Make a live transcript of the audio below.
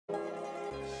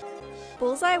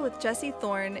Bullseye with Jesse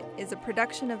Thorn is a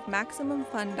production of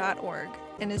MaximumFun.org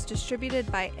and is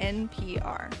distributed by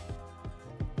NPR.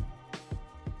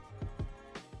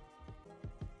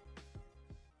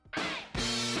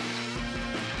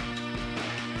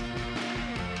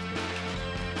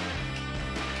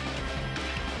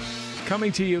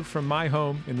 Coming to you from my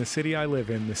home in the city I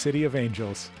live in, the City of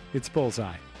Angels, it's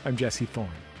Bullseye. I'm Jesse Thorn.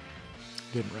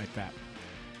 Didn't write that.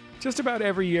 Just about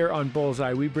every year on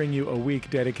Bullseye, we bring you a week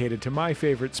dedicated to my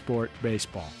favorite sport,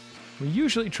 baseball. We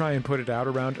usually try and put it out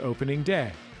around opening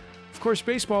day. Of course,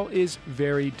 baseball is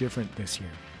very different this year.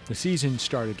 The season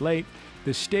started late,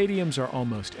 the stadiums are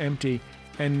almost empty,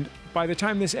 and by the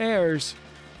time this airs,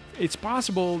 it's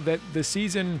possible that the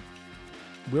season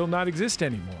will not exist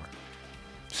anymore.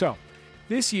 So,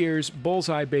 this year's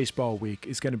Bullseye Baseball Week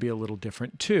is going to be a little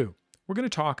different too. We're going to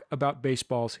talk about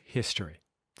baseball's history.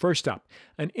 First up,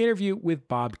 an interview with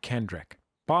Bob Kendrick.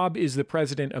 Bob is the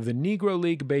president of the Negro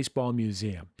League Baseball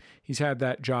Museum. He's had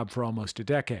that job for almost a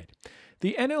decade.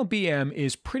 The NLBM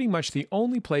is pretty much the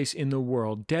only place in the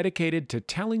world dedicated to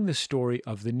telling the story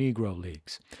of the Negro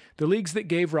Leagues. The leagues that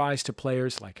gave rise to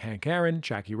players like Hank Aaron,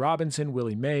 Jackie Robinson,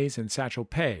 Willie Mays, and Satchel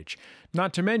Paige.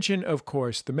 Not to mention, of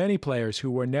course, the many players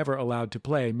who were never allowed to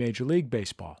play Major League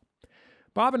Baseball.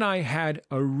 Bob and I had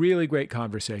a really great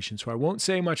conversation, so I won't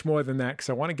say much more than that because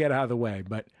I want to get out of the way.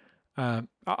 But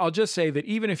I'll just say that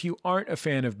even if you aren't a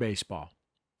fan of baseball,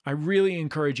 I really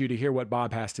encourage you to hear what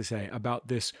Bob has to say about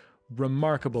this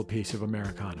remarkable piece of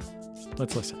Americana.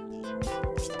 Let's listen.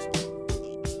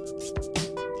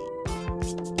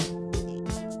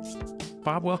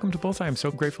 Bob, welcome to Bullseye. I'm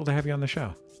so grateful to have you on the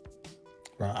show.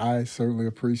 Well, I certainly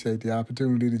appreciate the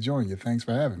opportunity to join you. Thanks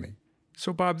for having me.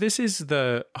 So, Bob, this is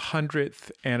the 100th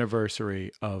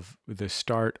anniversary of the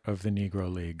start of the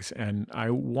Negro Leagues, and I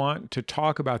want to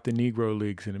talk about the Negro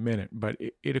Leagues in a minute, but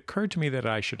it occurred to me that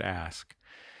I should ask,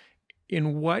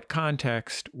 in what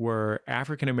context were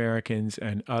African Americans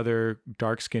and other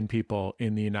dark-skinned people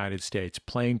in the United States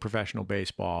playing professional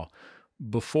baseball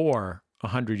before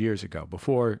 100 years ago,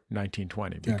 before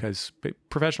 1920? Because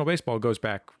professional baseball goes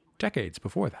back decades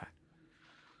before that.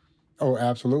 Oh,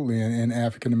 absolutely. And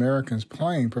African Americans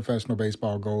playing professional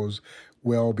baseball goes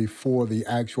well before the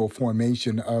actual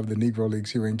formation of the Negro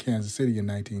Leagues here in Kansas City in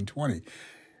 1920.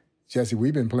 Jesse,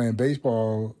 we've been playing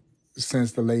baseball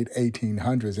since the late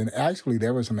 1800s. And actually,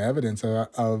 there was some evidence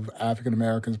of African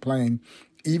Americans playing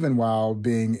even while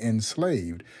being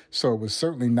enslaved. So it was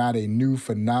certainly not a new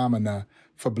phenomena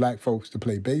for black folks to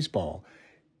play baseball.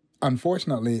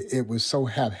 Unfortunately, it was so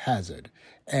haphazard.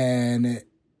 And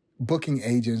booking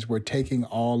agents were taking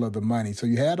all of the money. So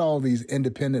you had all these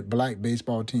independent black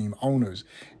baseball team owners,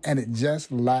 and it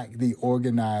just lacked the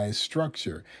organized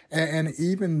structure. And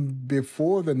even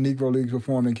before the Negro Leagues were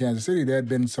formed in Kansas City, there had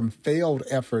been some failed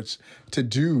efforts to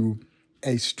do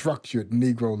a structured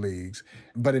Negro Leagues.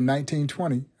 But in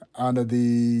 1920, under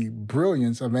the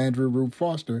brilliance of Andrew Rube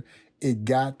Foster, it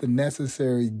got the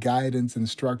necessary guidance and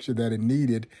structure that it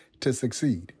needed to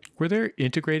succeed. Were there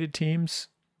integrated teams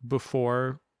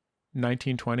before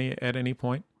 1920 at any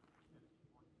point?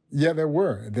 Yeah, there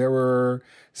were. There were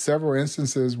several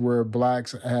instances where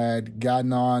blacks had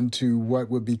gotten on to what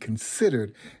would be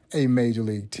considered a major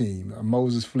league team.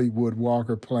 Moses Fleetwood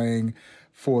Walker playing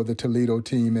for the Toledo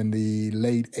team in the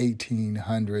late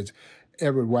 1800s.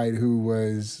 Edward White, who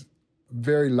was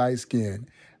very light-skinned.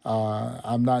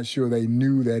 I'm not sure they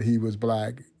knew that he was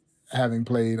black, having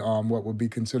played on what would be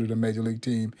considered a major league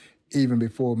team even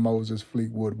before Moses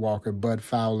Fleetwood Walker, Bud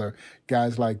Fowler,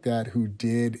 guys like that who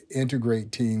did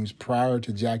integrate teams prior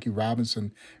to Jackie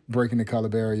Robinson breaking the color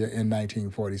barrier in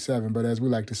 1947. But as we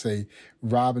like to say,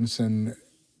 Robinson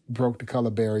broke the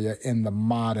color barrier in the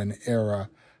modern era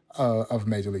of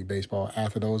Major League Baseball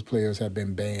after those players had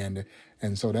been banned.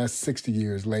 And so that's 60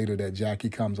 years later that Jackie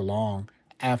comes along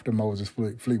after Moses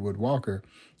Fleetwood Walker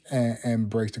and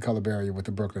breaks the color barrier with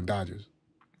the Brooklyn Dodgers.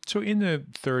 So in the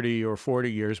 30 or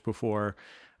 40 years before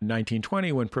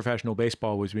 1920, when professional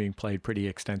baseball was being played pretty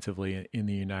extensively in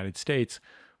the United States,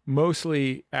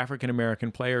 mostly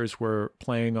African-American players were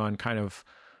playing on kind of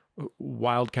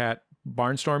wildcat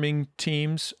barnstorming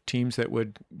teams that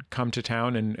would come to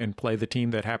town and play the team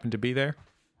that happened to be there?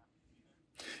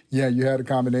 Yeah, you had a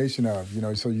combination of,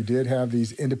 so you did have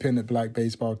these independent black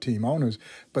baseball team owners,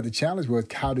 but the challenge was,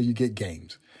 how do you get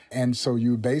games? And so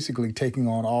you were basically taking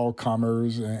on all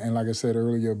comers. And like I said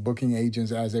earlier, booking agents,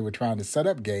 as they were trying to set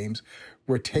up games,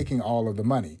 were taking all of the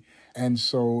money. And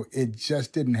so it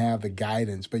just didn't have the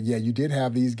guidance. But yeah, you did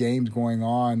have these games going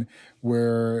on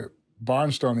where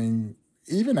barnstorming,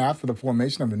 even after the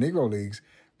formation of the Negro Leagues,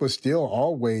 was still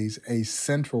always a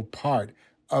central part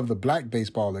of the black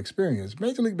baseball experience.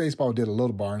 Major League Baseball did a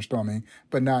little barnstorming,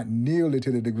 but not nearly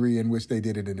to the degree in which they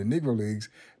did it in the Negro Leagues,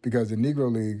 because the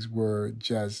Negro Leagues were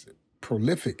just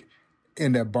prolific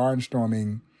in their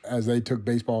barnstorming as they took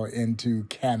baseball into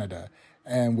Canada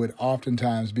and would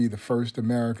oftentimes be the first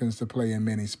Americans to play in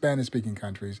many Spanish-speaking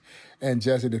countries. And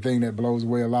Jesse, the thing that blows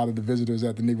away a lot of the visitors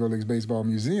at the Negro Leagues Baseball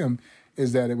Museum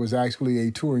is that it was actually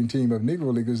a touring team of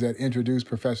Negro Leaguers that introduced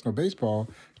professional baseball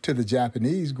to the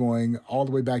Japanese going all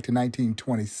the way back to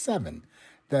 1927.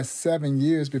 That's 7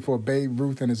 years before Babe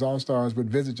Ruth and his All-Stars would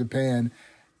visit Japan.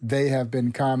 They have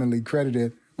been commonly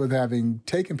credited with having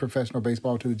taken professional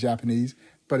baseball to the Japanese,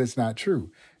 but it's not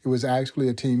true. It was actually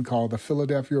a team called the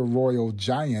Philadelphia Royal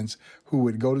Giants who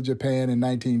would go to Japan in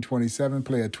 1927,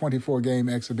 play a 24-game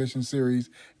exhibition series.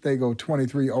 They go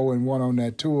 23-0-1 on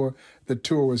that tour. The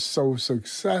tour was so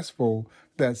successful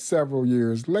that several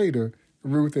years later,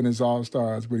 Ruth and his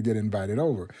All-Stars would get invited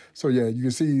over. So, yeah, you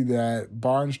can see that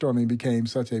barnstorming became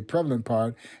such a prevalent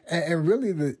part. And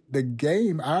really, the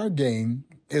game, our game,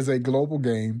 is a global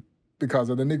game because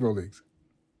of the Negro Leagues.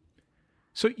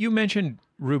 So you mentioned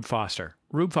Rube Foster.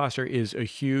 Rube Foster is a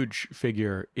huge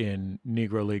figure in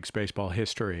Negro Leagues baseball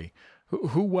history.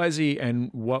 Who was he, and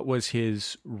what was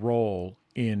his role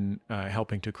in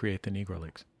helping to create the Negro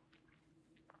Leagues?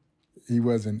 He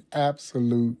was an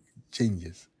absolute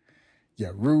genius.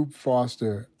 Yeah, Rube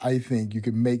Foster, I think you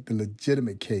can make the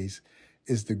legitimate case,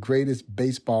 is the greatest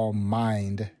baseball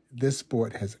mind this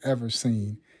sport has ever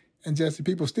seen. And Jesse,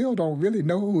 people still don't really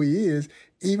know who he is,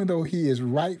 even though he is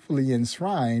rightfully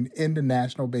enshrined in the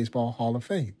National Baseball Hall of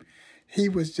Fame. He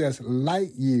was just light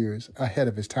years ahead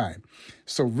of his time.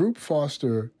 So Rube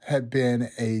Foster had been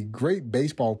a great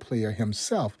baseball player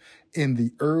himself in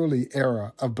the early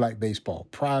era of black baseball,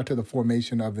 prior to the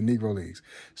formation of the Negro Leagues.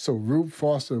 So Rube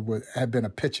Foster had been a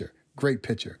pitcher, great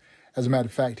pitcher. As a matter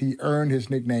of fact, he earned his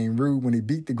nickname Rube when he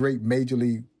beat the great Major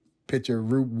League pitcher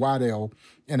Rube Waddell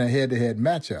in a head-to-head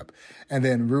matchup. And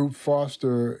then Rube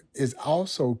Foster is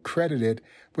also credited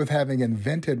with having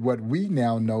invented what we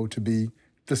now know to be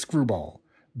the screwball.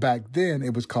 Back then,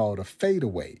 it was called a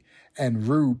fadeaway, and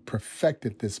Rube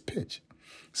perfected this pitch.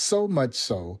 So much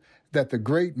so that the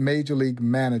great Major League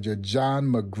manager John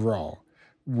McGraw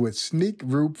would sneak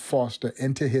Rube Foster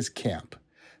into his camp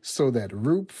so that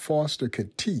Rube Foster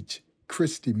could teach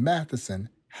Christy Mathewson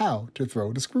how to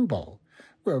throw the screwball.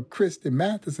 Well, Christy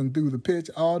Mathewson threw the pitch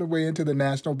all the way into the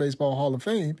National Baseball Hall of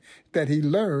Fame that he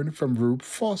learned from Rube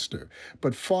Foster.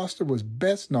 But Foster was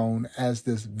best known as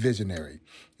this visionary,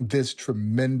 this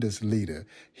tremendous leader.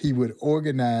 He would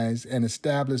organize and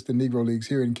establish the Negro Leagues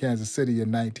here in Kansas City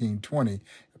in 1920.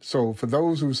 So for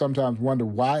those who sometimes wonder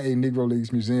why a Negro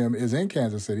Leagues museum is in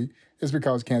Kansas City, it's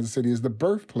because Kansas City is the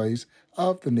birthplace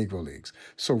of the Negro Leagues.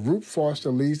 So Rube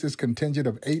Foster leads this contingent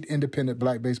of 8 independent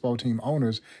black baseball team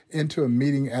owners into a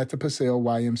meeting at the Paseo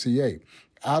YMCA.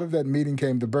 Out of that meeting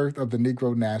came the birth of the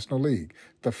Negro National League,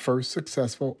 the first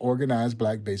successful organized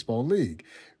black baseball league.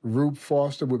 Rube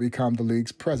Foster would become the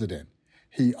league's president.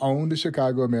 He owned the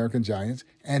Chicago American Giants,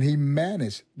 and he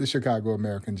managed the Chicago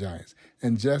American Giants.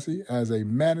 And Jesse, as a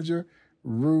manager,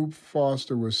 Rube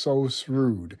Foster was so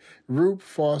shrewd. Rube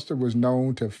Foster was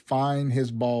known to fine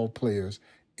his ball players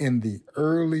in the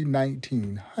early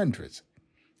 1900s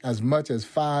as much as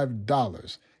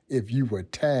 $5 if you were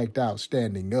tagged out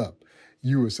standing up.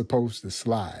 You were supposed to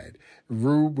slide.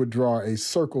 Rube would draw a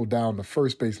circle down the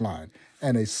first base line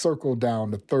and a circle down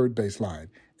the third base line.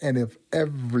 And if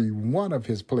every one of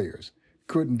his players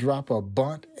couldn't drop a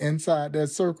bunt inside that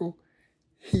circle,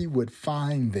 he would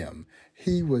fine them.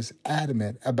 He was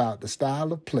adamant about the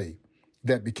style of play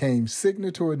that became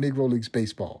signature of Negro Leagues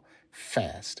baseball.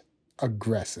 Fast,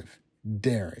 aggressive,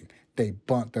 daring. They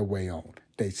bunt their way on.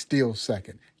 They'd steal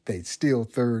second. They'd steal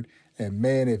third. And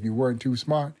man, if you weren't too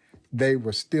smart, they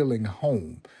were stealing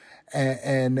home.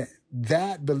 And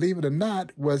that, believe it or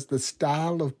not, was the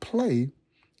style of play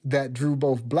that drew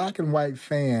both black and white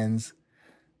fans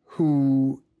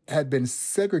who had been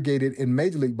segregated in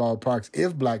Major League ballparks.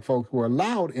 If black folks were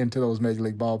allowed into those Major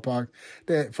League ballparks,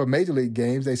 that for Major League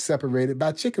games, they separated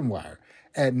by chicken wire.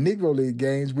 At Negro League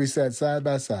games, we sat side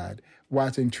by side,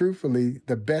 watching truthfully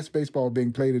the best baseball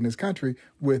being played in this country,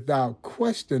 without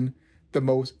question the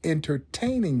most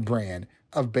entertaining brand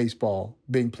of baseball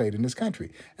being played in this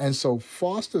country. And so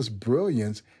Foster's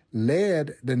brilliance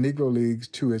led the Negro Leagues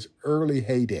to its early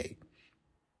heyday.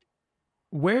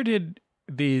 Where did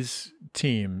these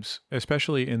teams,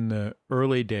 especially in the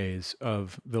early days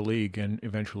of the league and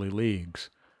eventually leagues,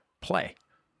 play?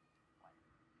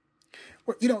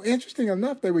 Well, interesting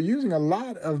enough, they were using a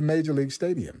lot of major league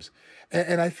stadiums.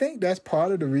 And I think that's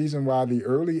part of the reason why the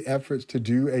early efforts to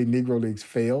do a Negro Leagues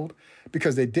failed,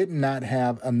 because they did not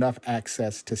have enough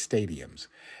access to stadiums.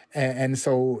 And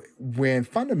so when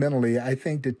fundamentally, I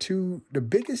think the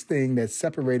biggest thing that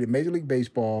separated Major League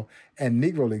Baseball and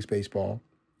Negro Leagues Baseball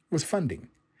was funding.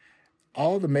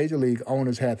 All the major league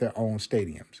owners had their own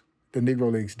stadiums. The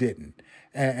Negro Leagues didn't.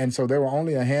 And so there were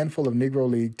only a handful of Negro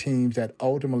League teams that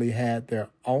ultimately had their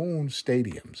own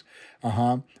stadiums.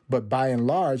 But by and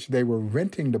large, they were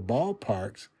renting the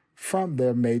ballparks from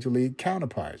their major league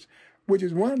counterparts, which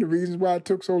is one of the reasons why it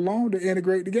took so long to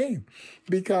integrate the game.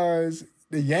 Because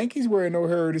the Yankees were in no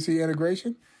hurry to see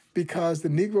integration, because the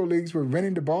Negro Leagues were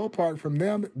renting the ballpark from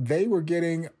them. They were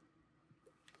getting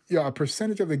a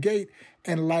percentage of the gate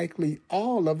and likely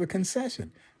all of the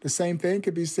concession. The same thing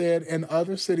could be said in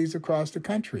other cities across the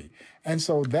country. And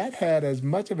so that had as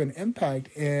much of an impact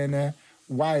in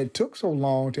why it took so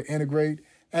long to integrate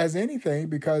as anything,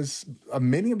 because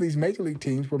many of these major league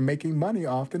teams were making money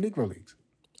off the Negro Leagues.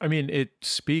 I mean, it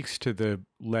speaks to the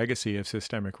legacy of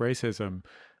systemic racism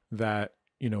that,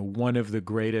 one of the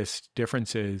greatest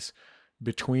differences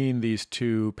between these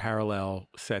two parallel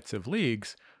sets of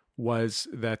leagues was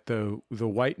that the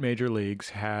white major leagues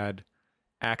had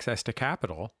access to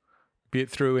capital, be it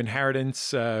through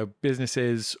inheritance,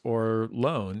 businesses, or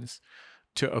loans,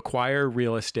 to acquire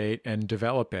real estate and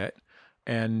develop it,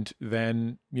 and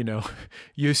then,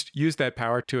 use that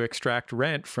power to extract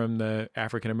rent from the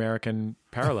African-American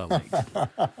parallel leagues.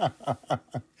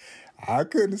 I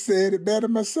couldn't have said it better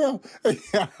myself.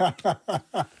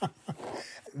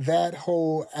 That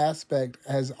whole aspect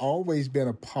has always been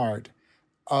a part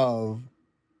of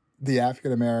the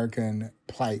African-American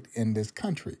plight in this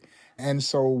country. And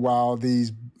so while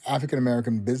these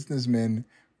African-American businessmen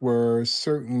were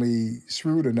certainly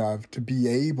shrewd enough to be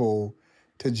able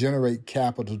to generate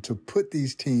capital to put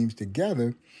these teams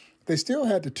together, they still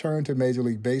had to turn to Major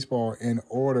League Baseball in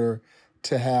order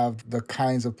to have the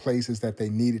kinds of places that they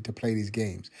needed to play these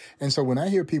games. And so when I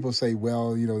hear people say,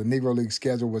 well, the Negro League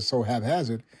schedule was so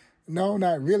haphazard, no,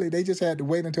 not really. They just had to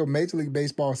wait until Major League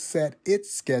Baseball set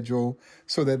its schedule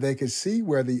so that they could see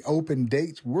where the open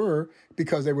dates were,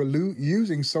 because they were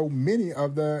using so many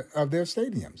of their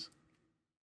stadiums.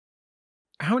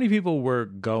 How many people were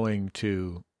going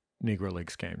to Negro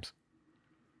Leagues games?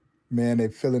 Man, they're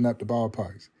filling up the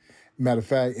ballparks. Matter of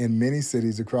fact, in many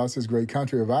cities across this great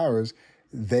country of ours,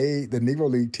 the Negro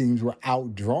League teams were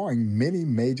outdrawing many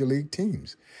major league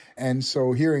teams. And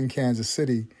so here in Kansas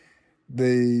City,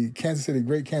 the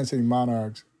great Kansas City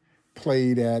Monarchs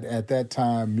played at that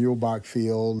time, Muehlebach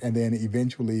Field, and then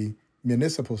eventually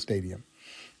Municipal Stadium.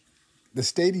 The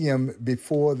stadium,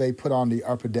 before they put on the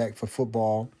upper deck for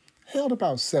football, held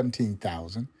about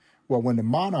 17,000. Well, when the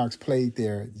Monarchs played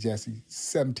there, Jesse,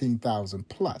 17,000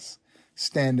 plus,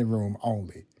 standing room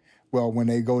only. Well, when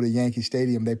they go to Yankee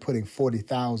Stadium, they're putting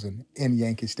 40,000 in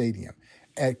Yankee Stadium.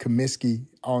 At Comiskey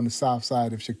on the south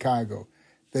side of Chicago,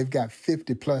 they've got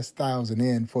 50+ thousand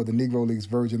in for the Negro Leagues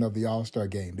version of the All-Star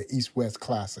game, the East-West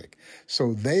Classic.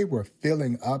 So they were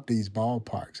filling up these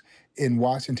ballparks. In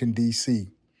Washington, D.C.,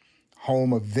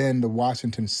 home of then the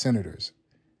Washington Senators,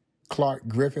 Clark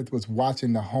Griffith was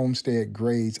watching the Homestead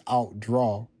Grays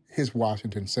outdraw his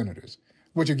Washington Senators,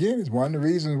 which again is one of the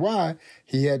reasons why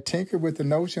he had tinkered with the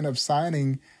notion of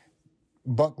signing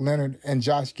Buck Leonard and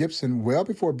Josh Gibson well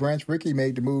before Branch Rickey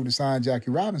made the move to sign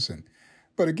Jackie Robinson.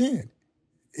 But again,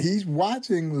 he's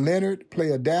watching Leonard play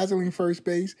a dazzling first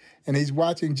base, and he's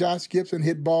watching Josh Gibson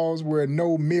hit balls where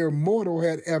no mere mortal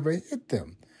had ever hit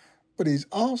them. But he's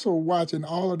also watching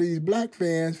all of these black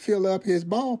fans fill up his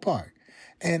ballpark.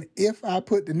 And if I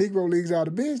put the Negro Leagues out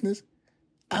of business,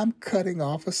 I'm cutting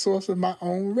off a source of my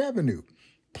own revenue,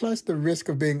 plus the risk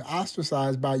of being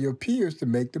ostracized by your peers to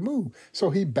make the move.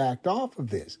 So he backed off of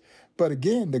this. But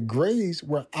again, the Grays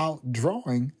were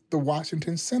outdrawing the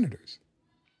Washington Senators.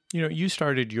 You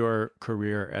started your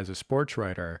career as a sports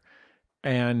writer,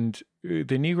 and the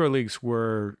Negro Leagues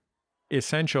were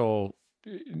essential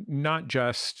not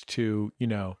just to,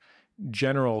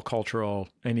 general cultural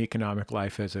and economic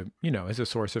life as a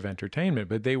source of entertainment,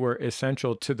 but they were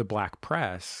essential to the black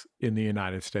press in the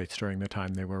United States during the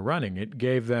time they were running. It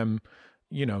gave them,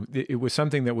 it was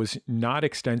something that was not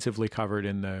extensively covered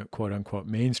in the quote unquote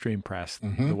mainstream press,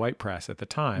 the white press at the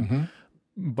time,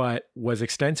 but was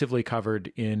extensively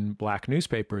covered in black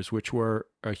newspapers, which were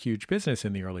a huge business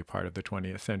in the early part of the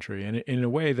 20th century. And in a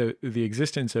way, the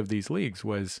existence of these leagues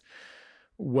was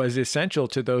essential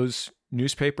to those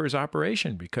newspapers'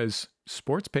 operation, because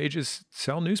sports pages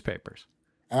sell newspapers.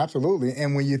 Absolutely.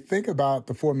 And when you think about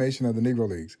the formation of the Negro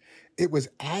Leagues, it was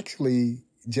actually,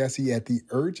 Jesse, at the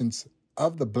urgence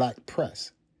of the black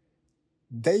press.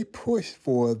 They pushed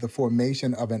for the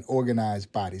formation of an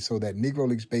organized body so that Negro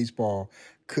Leagues baseball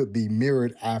could be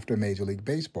mirrored after Major League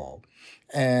Baseball.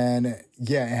 And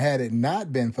yeah, had it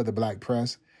not been for the black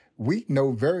press, we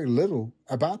know very little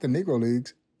about the Negro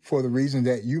Leagues for the reason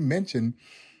that you mentioned.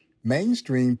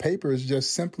 Mainstream papers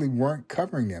just simply weren't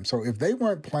covering them. So if they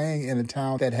weren't playing in a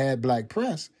town that had black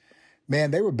press, man,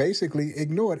 they were basically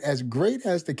ignored, as great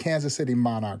as the Kansas City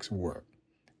Monarchs were.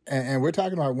 And we're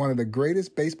talking about one of the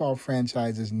greatest baseball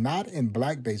franchises, not in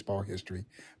black baseball history,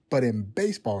 but in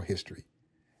baseball history.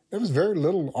 There was very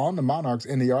little on the Monarchs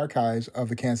in the archives of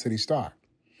the Kansas City Star.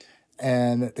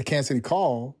 And the Kansas City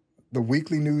Call, the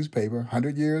weekly newspaper,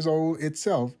 100 years old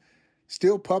itself,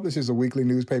 still publishes a weekly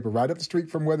newspaper right up the street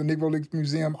from where the Negro Leagues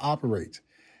Museum operates.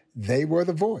 They were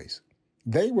the voice.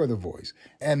 They were the voice.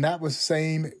 And that was the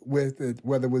same with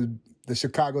whether it was the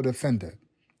Chicago Defender,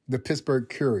 the Pittsburgh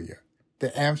Courier,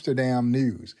 the Amsterdam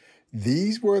News.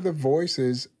 These were the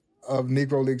voices of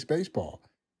Negro Leagues baseball.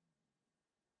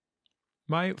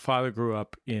 My father grew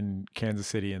up in Kansas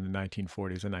City in the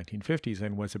 1940s and 1950s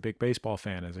and was a big baseball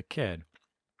fan as a kid.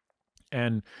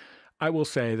 And I will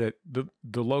say that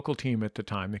the local team at the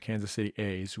time, the Kansas City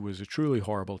A's, was a truly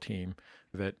horrible team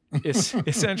that is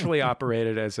essentially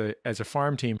operated as a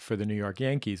farm team for the New York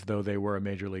Yankees, though they were a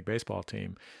Major League Baseball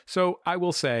team. So I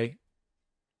will say,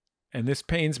 and this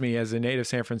pains me as a native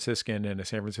San Franciscan and a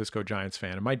San Francisco Giants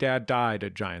fan, and my dad died a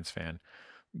Giants fan,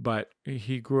 but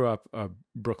he grew up a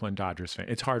Brooklyn Dodgers fan.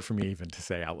 It's hard for me even to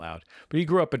say out loud, but he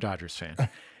grew up a Dodgers fan.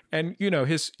 And, you know,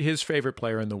 his favorite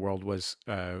player in the world was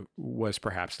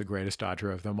perhaps the greatest Dodger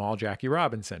of them all, Jackie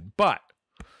Robinson. But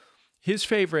his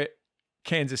favorite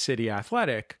Kansas City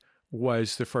Athletic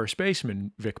was the first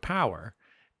baseman, Vic Power.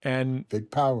 And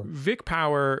Vic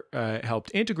Power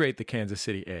helped integrate the Kansas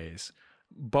City A's,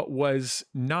 but was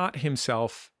not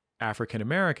himself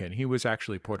African-American. He was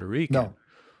actually Puerto Rican. No.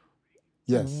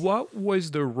 Yes. What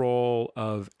was the role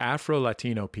of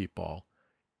Afro-Latino people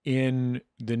in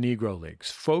the Negro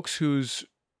Leagues, folks whose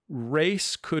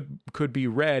race could be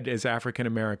read as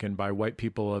African-American by white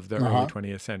people of the early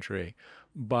 20th century,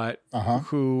 but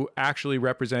who actually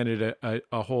represented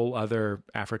a whole other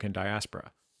African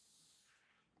diaspora?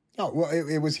 Oh, well,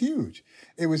 it was huge.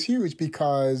 It was huge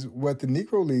because what the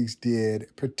Negro Leagues did,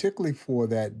 particularly for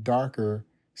that darker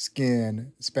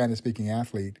skinned Spanish-speaking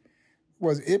athlete,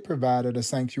 was it provided a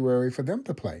sanctuary for them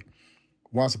to play.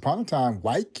 Once upon a time,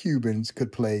 white Cubans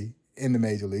could play in the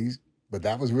major leagues, but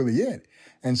that was really it.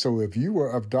 And so if you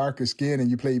were of darker skin and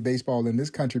you played baseball in this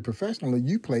country professionally,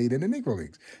 you played in the Negro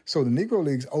Leagues. So the Negro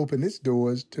Leagues opened its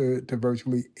doors to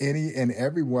virtually any and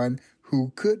everyone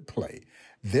who could play.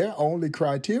 Their only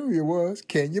criteria was,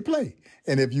 can you play?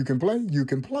 And if you can play, you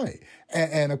can play.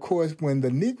 And of course, when the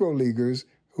Negro Leaguers,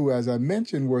 who, as I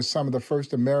mentioned, were some of the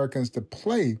first Americans to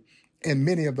play in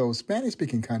many of those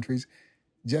Spanish-speaking countries,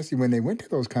 Jesse, when they went to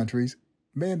those countries,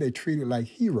 man, they treated like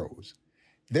heroes.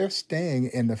 They're staying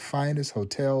in the finest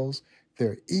hotels.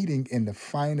 They're eating in the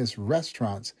finest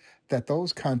restaurants that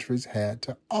those countries had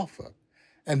to offer.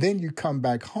 And then you come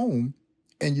back home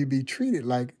and you be treated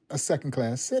like a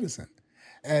second-class citizen.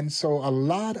 And so a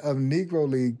lot of Negro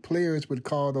League players would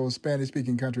call those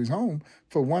Spanish-speaking countries home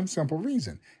for one simple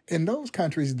reason. In those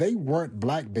countries, they weren't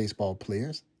black baseball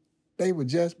players. They were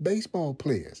just baseball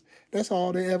players. That's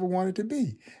all they ever wanted to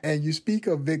be. And you speak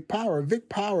of Vic Power. Vic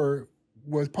Power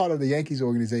was part of the Yankees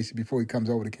organization before he comes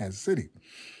over to Kansas City.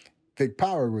 Vic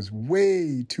Power was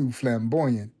way too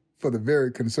flamboyant for the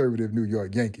very conservative New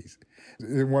York Yankees.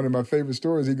 In one of my favorite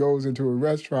stories, he goes into a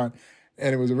restaurant,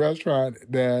 and it was a restaurant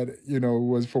that,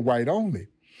 was for white only.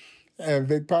 And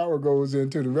Vic Power goes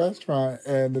into the restaurant,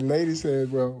 and the lady says,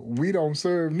 well, we don't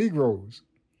serve Negroes.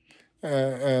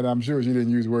 And I'm sure she didn't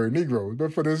use the word Negroes,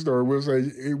 but for this story, we'll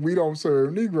say, we don't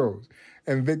serve Negroes.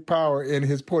 And Vic Power, in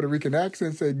his Puerto Rican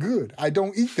accent, said, good, I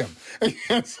don't eat them.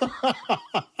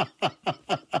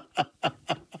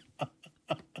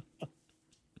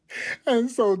 And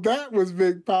so that was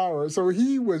Vic Power. So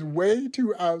he was way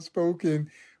too outspoken,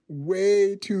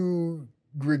 way too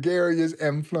gregarious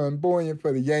and flamboyant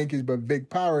for the Yankees. But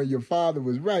Vic Power, your father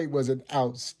was right, was an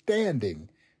outstanding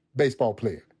baseball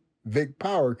player. Vic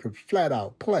Power could flat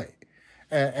out play.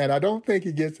 And I don't think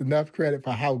he gets enough credit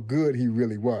for how good he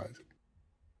really was.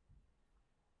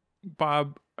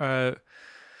 Bob,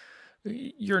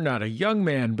 you're not a young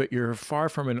man, but you're far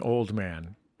from an old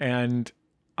man. And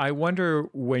I wonder,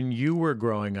 when you were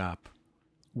growing up,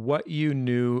 what you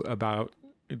knew about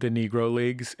the Negro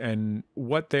Leagues and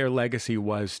what their legacy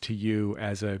was to you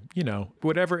as a,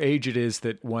 whatever age it is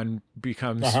that one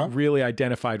becomes really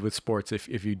identified with sports,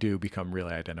 if you do become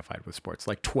really identified with sports,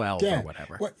 like 12 or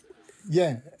whatever.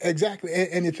 Yeah, exactly.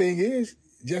 And the thing is,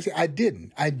 Jesse, I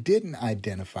didn't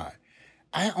identify.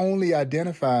 I only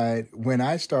identified when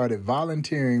I started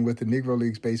volunteering with the Negro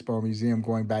Leagues Baseball Museum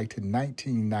going back to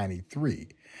 1993.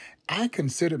 I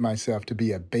considered myself to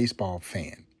be a baseball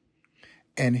fan.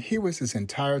 And here was this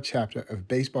entire chapter of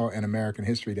baseball and American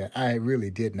history that I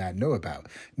really did not know about.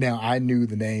 Now, I knew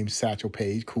the names Satchel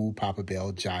Paige, Cool Papa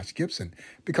Bell, Josh Gibson,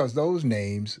 because those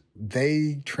names,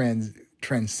 they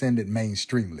transcended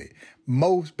mainstreamly.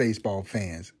 Most baseball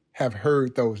fans have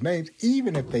heard those names,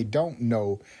 even if they don't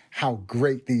know how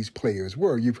great these players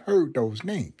were. You've heard those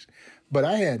names. But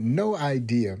I had no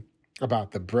idea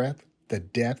about the breadth, the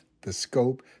depth, the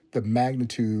scope, the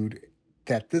magnitude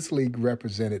that this league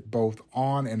represented both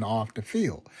on and off the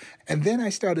field. And then I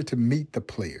started to meet the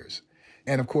players.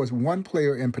 And of course, one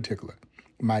player in particular,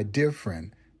 my dear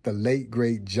friend, the late,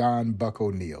 great John Buck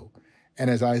O'Neill. And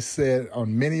as I said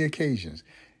on many occasions,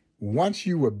 once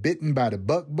you were bitten by the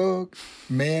Buck bug,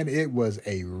 man, it was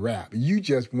a wrap. You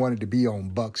just wanted to be on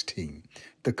Buck's team.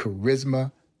 The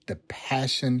charisma, the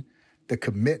passion, the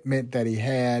commitment that he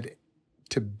had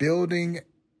to building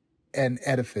an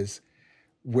edifice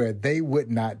where they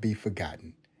would not be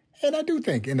forgotten. And I do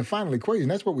think in the final equation,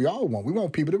 that's what we all want. We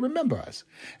want people to remember us.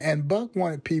 And Buck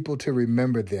wanted people to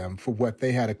remember them for what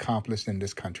they had accomplished in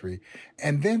this country,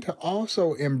 and then to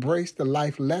also embrace the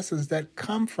life lessons that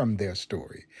come from their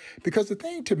story. Because the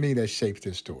thing to me that shaped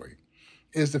this story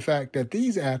is the fact that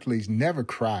these athletes never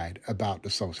cried about the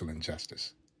social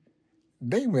injustice.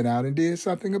 They went out and did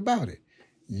something about it.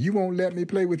 You won't let me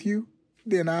play with you?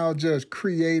 Then I'll just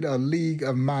create a league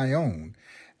of my own.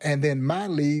 And then my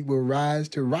league will rise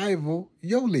to rival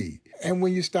your league. And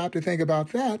when you stop to think about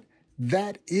that,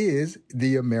 that is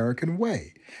the American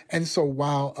way. And so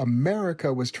while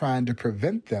America was trying to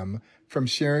prevent them from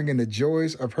sharing in the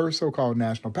joys of her so-called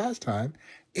national pastime,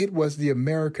 it was the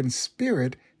American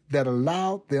spirit that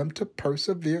allowed them to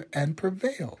persevere and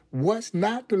prevail. What's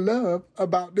not to love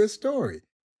about this story?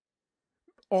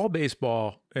 All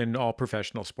baseball and all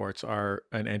professional sports are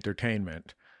an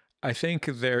entertainment. I think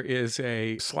there is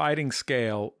a sliding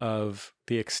scale of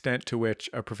the extent to which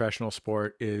a professional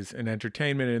sport is an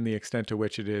entertainment and the extent to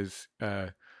which it is,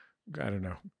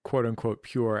 quote unquote,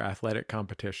 pure athletic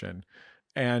competition.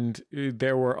 And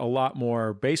there were a lot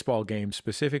more baseball games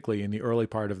specifically in the early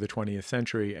part of the 20th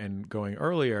century and going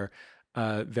earlier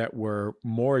that were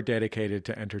more dedicated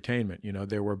to entertainment.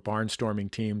 There were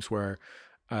barnstorming teams where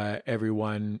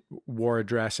everyone wore a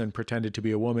dress and pretended to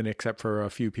be a woman, except for a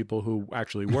few people who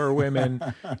actually were women.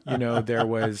 There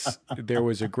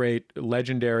was a great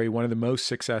legendary, one of the most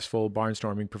successful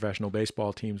barnstorming professional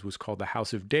baseball teams was called the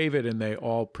House of David, and they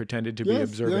all pretended to be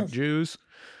observant Jews.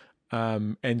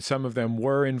 And some of them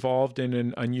were involved in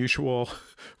an unusual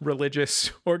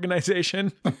religious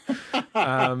organization.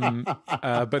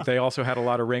 But they also had a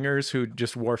lot of ringers who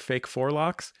just wore fake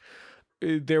forelocks.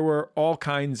 There were all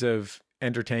kinds of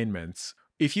entertainments.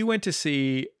 If you went to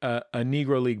see a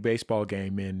Negro League baseball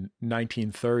game in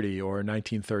 1930 or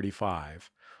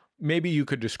 1935, maybe you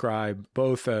could describe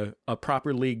both a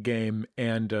proper league game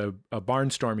and a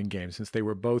barnstorming game, since they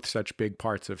were both such big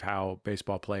parts of how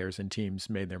baseball players and teams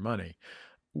made their money.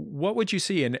 What would you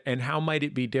see, and how might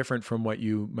it be different from what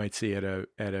you might see at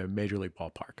a major league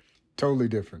ballpark? Totally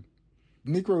different.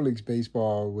 Negro Leagues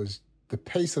baseball the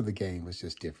pace of the game was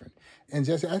just different. And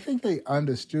Jesse, I think they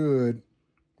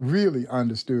really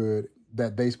understood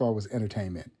that baseball was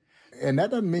entertainment. And that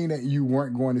doesn't mean that you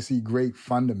weren't going to see great,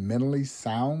 fundamentally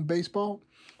sound baseball,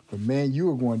 but man, you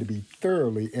were going to be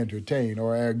thoroughly entertained.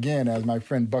 Or again, as my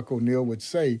friend Buck O'Neill would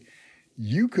say,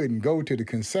 you couldn't go to the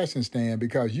concession stand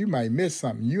because you might miss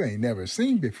something you ain't never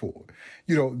seen before.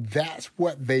 That's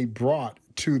what they brought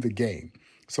to the game.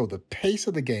 So the pace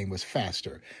of the game was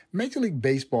faster. Major League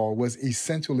Baseball was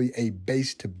essentially a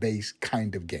base-to-base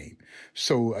kind of game.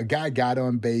 So a guy got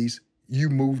on base, you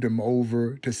moved him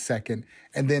over to second,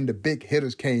 and then the big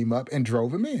hitters came up and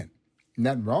drove him in.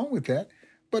 Nothing wrong with that.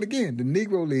 But again, the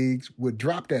Negro Leagues would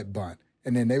drop that bunt,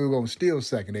 and then they were going to steal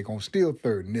second, they're going to steal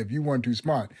third, and if you weren't too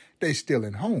smart, they still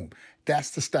in home.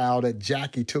 That's the style that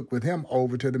Jackie took with him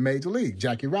over to the Major League,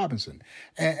 Jackie Robinson.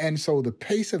 And so the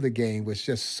pace of the game was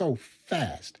just so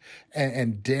fast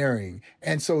and daring.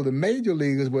 And so the Major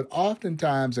Leaguers would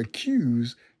oftentimes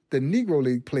accuse the Negro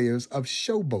League players of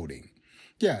showboating.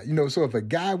 Yeah, so if a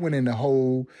guy went in the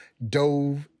hole,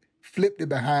 dove, flipped it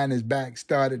behind his back,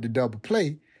 started to double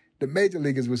play, the major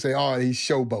leaguers would say, oh, he's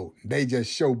showboating. They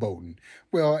just showboating.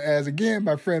 Well, as again,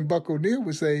 my friend Buck O'Neill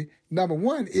would say, number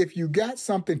one, if you got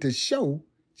something to show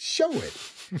it.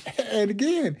 And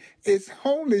again, it's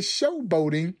only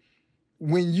showboating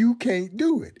when you can't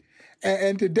do it.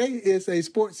 And today it's a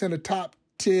SportsCenter top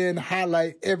 10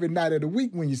 highlight every night of the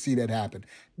week when you see that happen.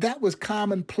 That was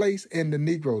commonplace in the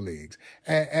Negro Leagues.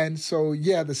 And so,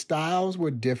 yeah, the styles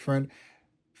were different.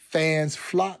 Fans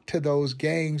flocked to those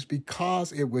games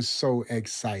because it was so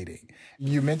exciting.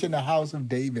 You mentioned the House of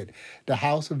David. The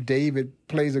House of David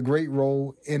plays a great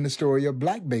role in the story of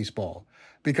black baseball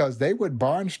because they would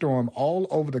barnstorm all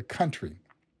over the country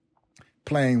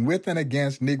playing with and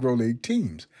against Negro League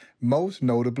teams, most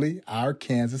notably our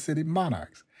Kansas City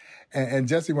Monarchs. And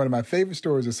Jesse, one of my favorite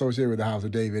stories associated with the House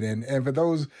of David, and for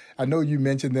those, I know you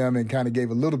mentioned them and kind of gave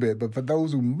a little bit, but for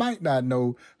those who might not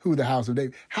know who the House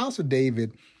of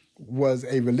David was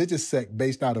a religious sect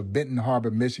based out of Benton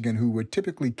Harbor, Michigan, who were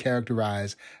typically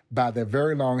characterized by their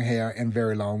very long hair and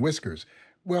very long whiskers.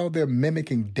 Well, they're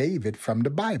mimicking David from the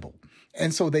Bible.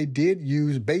 And so they did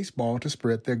use baseball to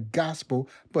spread their gospel.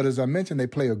 But as I mentioned, they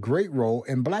play a great role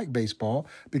in black baseball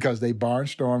because they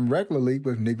barnstorm regularly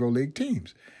with Negro League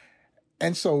teams.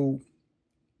 And so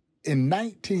in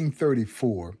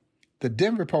 1934, the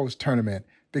Denver Post tournament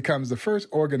becomes the first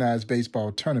organized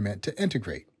baseball tournament to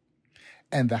integrate.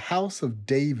 And the House of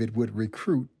David would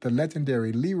recruit the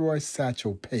legendary Leroy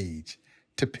Satchel Paige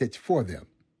to pitch for them.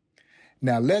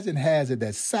 Now, legend has it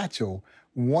that Satchel,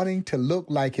 wanting to look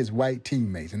like his white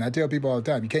teammates, and I tell people all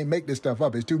the time, you can't make this stuff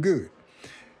up, it's too good.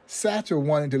 Satchel,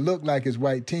 wanting to look like his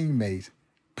white teammates,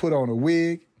 put on a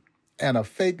wig and a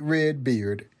fake red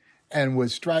beard and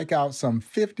would strike out some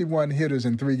 51 hitters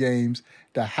in 3 games.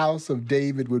 The House of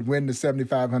David would win the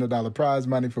 $7,500 prize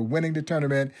money for winning the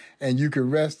tournament, and you can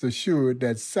rest assured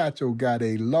that Satchel got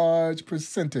a large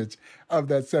percentage of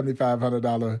that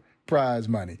 $7,500 prize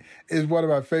money. It's one of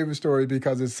my favorite stories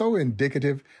because it's so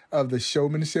indicative of the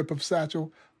showmanship of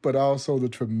Satchel, but also the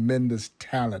tremendous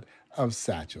talent of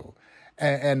Satchel.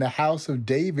 And the House of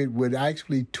David would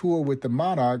actually tour with the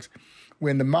Monarchs.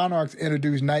 When the Monarchs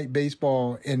introduced night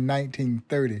baseball in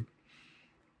 1930,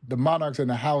 the Monarchs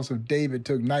and the House of David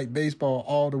took night baseball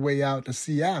all the way out to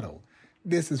Seattle.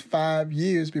 This is 5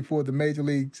 years before the Major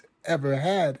Leagues ever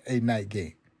had a night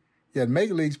game. Yeah, the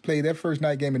Major Leagues played their first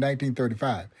night game in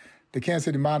 1935. The Kansas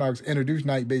City Monarchs introduced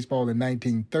night baseball in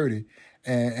 1930,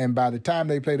 and by the time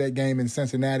they played that game in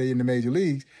Cincinnati in the Major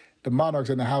Leagues, the Monarchs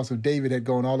and the House of David had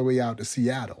gone all the way out to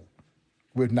Seattle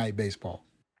with night baseball.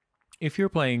 If you're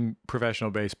playing professional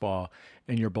baseball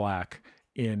and you're black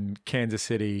in Kansas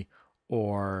City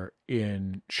or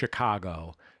in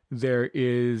Chicago, there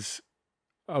is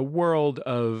a world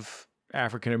of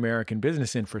African-American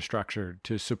business infrastructure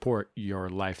to support your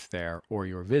life there or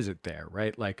your visit there,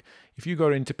 right? Like if you go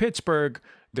into Pittsburgh,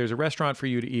 there's a restaurant for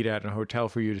you to eat at and a hotel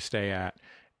for you to stay at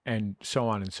and so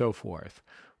on and so forth.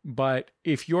 But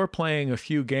if you're playing a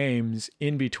few games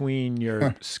in between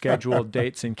your scheduled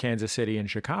dates in Kansas City and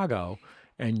Chicago,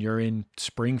 and you're in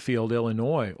Springfield,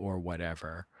 Illinois, or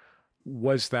whatever,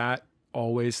 was that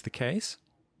always the case?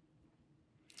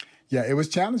 Yeah, it was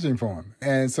challenging for them.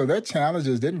 And so their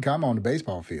challenges didn't come on the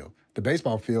baseball field. The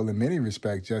baseball field, in many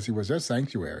respects, Jesse, was their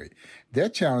sanctuary. Their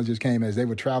challenges came as they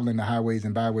were traveling the highways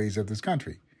and byways of this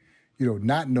country,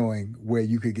 not knowing where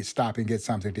you could stop and get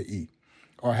something to eat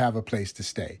or have a place to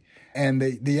stay. And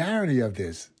the irony of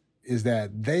this is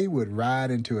that they would ride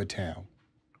into a town,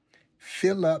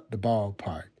 fill up the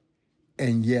ballpark,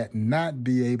 and yet not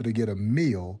be able to get a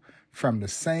meal from the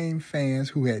same fans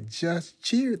who had just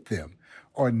cheered them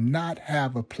or not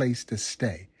have a place to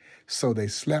stay. So they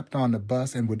slept on the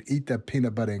bus and would eat their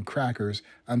peanut butter and crackers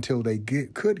until they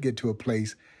could get to a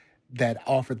place that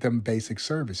offered them basic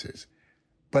services.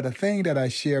 But a thing that I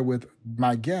share with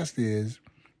my guest is,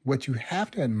 what you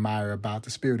have to admire about the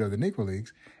spirit of the Negro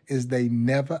Leagues is they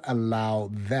never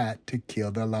allowed that to kill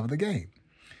their love of the game.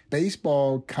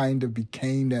 Baseball kind of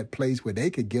became that place where they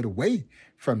could get away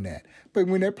from that. But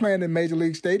when they're playing in Major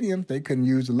League stadiums, they couldn't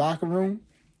use the locker room.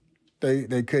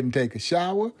 They couldn't take a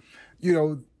shower.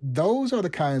 Those are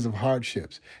the kinds of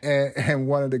hardships. And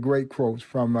one of the great quotes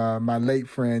from my late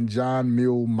friend, John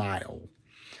Mule Mile.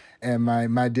 And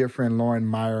my dear friend Lauren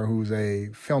Meyer, who's a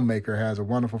filmmaker, has a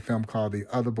wonderful film called The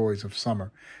Other Boys of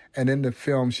Summer. And in the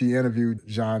film, she interviewed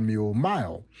John Mule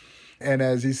Mile. And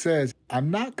as he says, I'm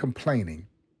not complaining,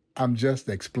 I'm just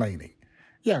explaining.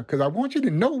 Yeah, because I want you to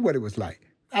know what it was like.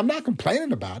 I'm not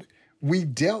complaining about it. We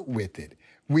dealt with it.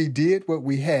 We did what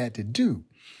we had to do.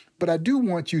 But I do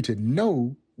want you to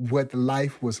know what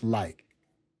life was like.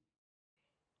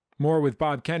 More with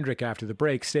Bob Kendrick after the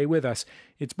break. Stay with us.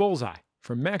 It's Bullseye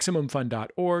from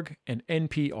MaximumFun.org and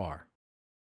NPR.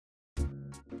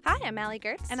 Hi, I'm Allie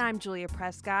Gertz. And I'm Julia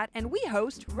Prescott, and we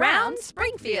host Round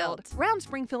Springfield. Round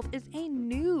Springfield is a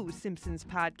new Simpsons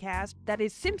podcast that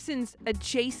is Simpsons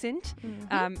adjacent.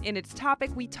 In its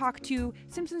topic, we talk to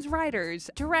Simpsons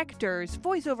writers, directors,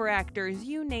 voiceover actors,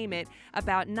 you name it,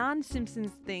 about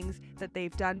non-Simpsons things that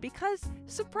they've done because,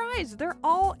 surprise, they're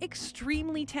all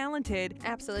extremely talented.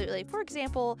 Absolutely. For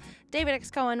example, David X.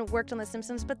 Cohen worked on The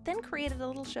Simpsons, but then created a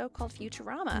little show called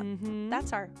Futurama.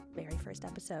 That's our very first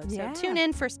episode. So tune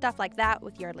in for stuff like that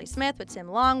with Yardley Smith, with Tim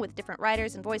Long, with different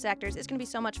writers and voice actors. It's going to be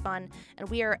so much fun. And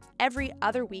we are every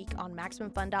other week on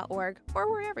MaximumFun.org or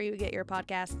wherever you get your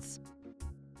podcasts.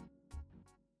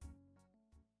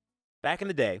 Back in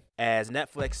the day, as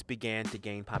Netflix began to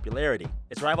gain popularity,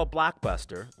 its rival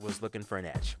Blockbuster was looking for an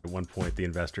edge. At one point, the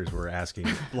investors were asking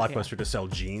Blockbuster to sell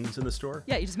jeans in the store.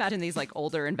 Yeah, you just imagine these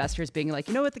older investors being like,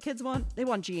 you know what the kids want? They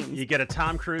want jeans. You get a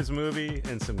Tom Cruise movie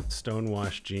and some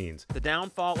stonewashed jeans. The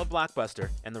downfall of Blockbuster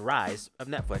and the rise of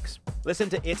Netflix. Listen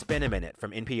to It's Been a Minute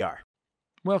from NPR.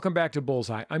 Welcome back to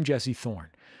Bullseye. I'm Jesse Thorn.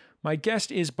 My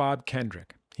guest is Bob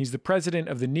Kendrick. He's the president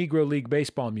of the Negro League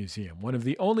Baseball Museum, one of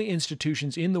the only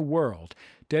institutions in the world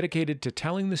dedicated to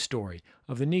telling the story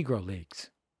of the Negro Leagues.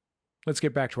 Let's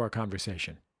get back to our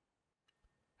conversation.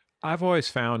 I've always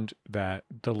found that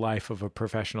the life of a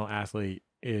professional athlete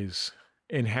is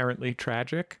inherently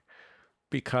tragic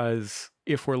because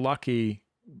if we're lucky,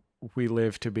 we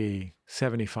live to be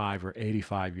 75 or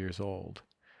 85 years old.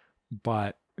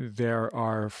 But there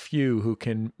are few who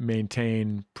can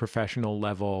maintain professional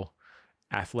level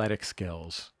athletic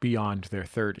skills beyond their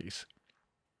 30s.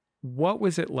 What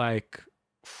was it like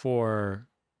for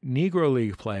Negro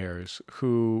League players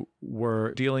who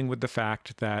were dealing with the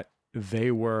fact that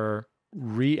they were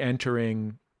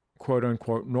re-entering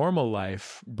quote-unquote normal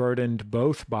life, burdened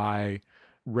both by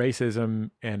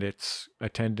racism and its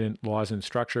attendant laws and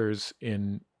structures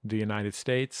in the United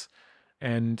States,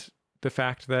 and the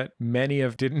fact that many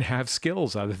didn't have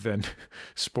skills other than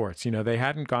sports? You know, they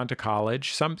hadn't gone to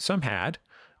college. Some had.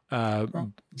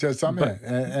 Just some had.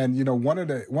 And you know, one of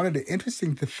the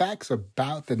interesting facts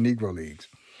about the Negro Leagues,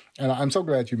 and I'm so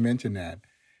glad you mentioned that,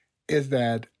 is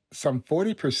that some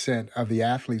 40% of the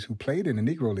athletes who played in the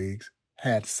Negro Leagues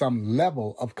had some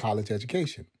level of college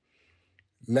education.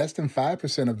 Less than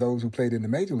 5% of those who played in the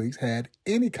Major Leagues had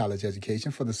any college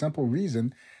education, for the simple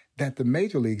reason that the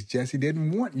Major Leagues, Jesse,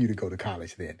 didn't want you to go to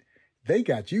college then. They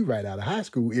got you right out of high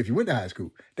school if you went to high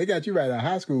school. They got you right out of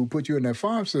high school, put you in their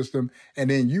farm system, and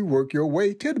then you work your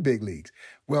way to the big leagues.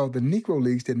 Well, the Negro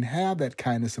Leagues didn't have that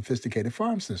kind of sophisticated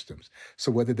farm systems. So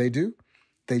what did they do?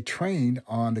 They trained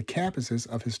on the campuses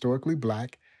of historically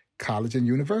black college and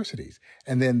universities.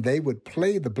 And then they would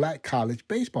play the black college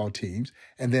baseball teams,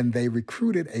 and then they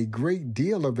recruited a great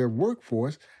deal of their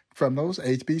workforce from those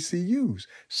HBCUs.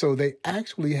 So they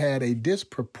actually had a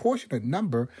disproportionate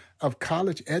number of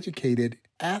college-educated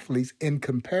athletes in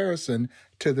comparison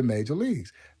to the major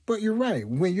leagues. But you're right,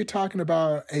 when you're talking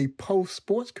about a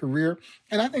post-sports career,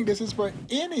 and I think this is for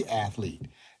any athlete,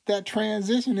 that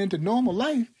transition into normal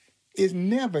life is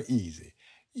never easy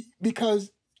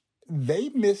because they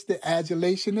missed the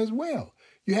adulation as well.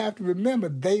 You have to remember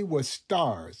they were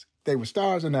stars. They were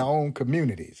stars in their own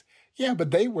communities. Yeah,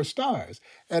 but they were stars.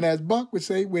 And as Buck would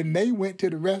say, when they went to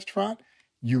the restaurant,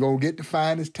 you're going to get the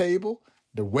finest table.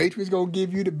 The waitress going to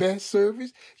give you the best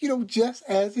service, you know, just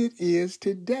as it is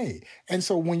today. And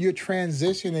so when you're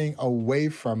transitioning away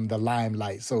from the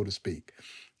limelight, so to speak,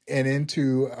 and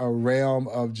into a realm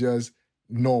of just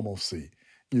normalcy,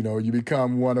 you know, you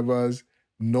become one of us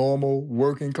normal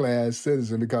working class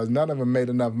citizens because none of them made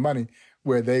enough money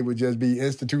where they would just be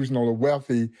institutional or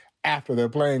wealthy after their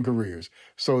playing careers.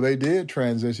 So they did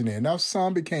transition in. Now,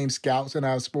 some became scouts in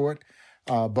our sport.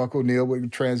 Buck O'Neil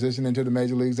would transition into the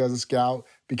major leagues as a scout,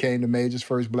 became the major's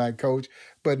first black coach,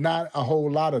 but not a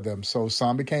whole lot of them. So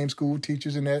some became school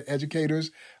teachers and educators.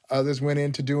 Others went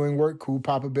into doing work, Cool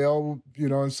Papa Bell, you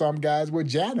know, and some guys were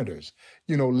janitors,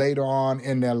 you know, later on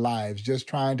in their lives, just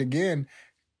trying to, again,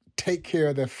 take care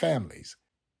of their families.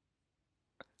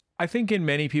 I think in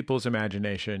many people's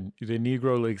imagination, the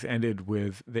Negro Leagues ended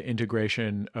with the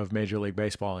integration of Major League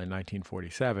Baseball in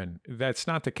 1947. That's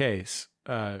not the case.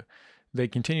 They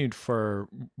continued for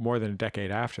more than a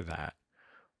decade after that.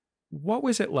 What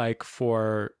was it like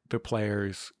for the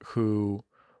players who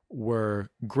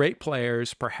were great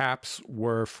players, perhaps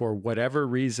were for whatever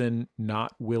reason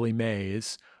not Willie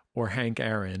Mays or Hank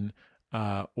Aaron,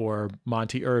 or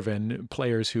Monty Irvin,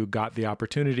 players who got the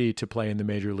opportunity to play in the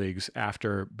major leagues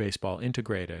after baseball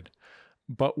integrated,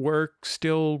 but were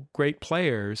still great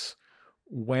players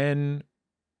when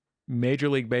Major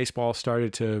League Baseball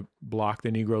started to block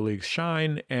the Negro Leagues'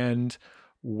 shine, and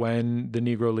when the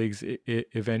Negro Leagues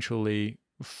eventually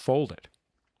folded.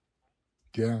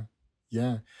 Yeah,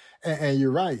 yeah. And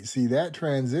you're right. See, that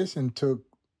transition took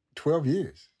 12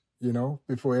 years,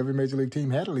 before every Major League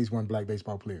team had at least one black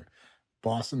baseball player.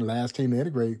 Boston, the last team to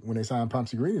integrate when they signed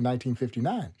Pomsey Green in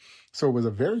 1959. So it was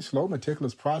a very slow,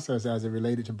 meticulous process as it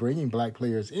related to bringing black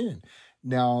players in.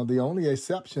 Now, the only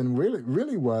exception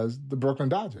really was the Brooklyn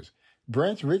Dodgers.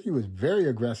 Branch Rickey was very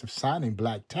aggressive signing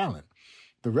black talent.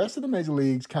 The rest of the major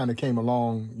leagues kind of came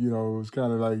along, it was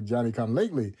kind of like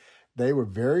Johnny-come-lately. They were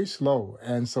very slow.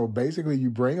 And so basically you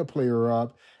bring a player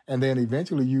up and then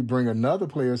eventually you bring another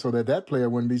player so that player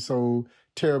wouldn't be so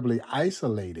terribly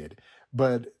isolated.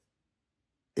 But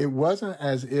it wasn't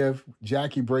as if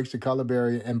Jackie breaks the color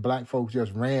barrier and black folks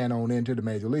just ran on into the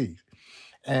major leagues.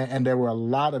 And there were a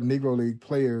lot of Negro League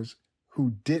players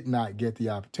who did not get the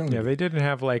opportunity. Yeah, they didn't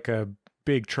have like a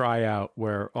big tryout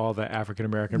where all the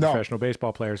African-American professional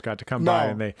baseball players got to come by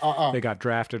and they got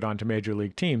drafted onto major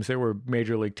league teams. There were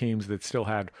major league teams that still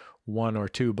had one or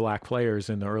two black players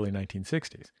in the early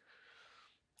 1960s.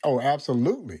 Oh,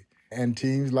 absolutely. And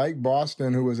teams like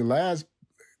Boston, who was the last,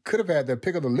 could have had their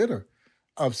pick of the litter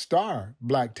of star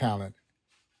black talent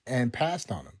and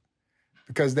passed on them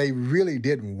because they really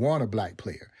didn't want a black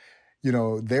player. They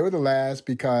were the last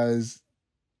because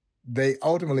they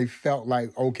ultimately felt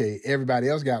like, okay, everybody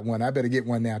else got one. I better get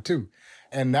one now too.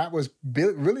 And that was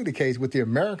really the case with the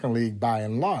American League by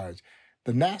and large.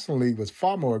 The National League was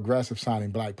far more aggressive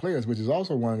signing black players, which is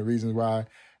also one of the reasons why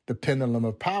the pendulum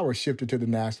of power shifted to the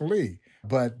National League.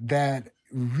 But that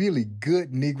really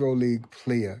good Negro League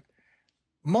player,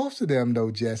 most of them, though,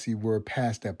 Jesse, were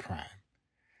past their prime.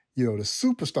 The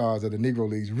superstars of the Negro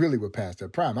Leagues really were past their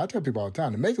prime. I tell people all the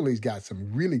time, the Major Leagues got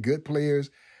some really good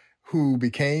players who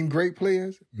became great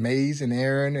players, Mays and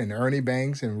Aaron and Ernie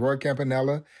Banks and Roy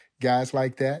Campanella, guys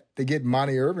like that. They get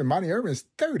Monty Irvin. Monty Irvin's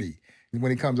 30 when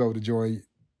he comes over to join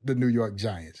the New York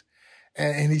Giants.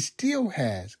 And he still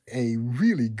has a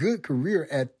really good career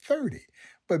at 30.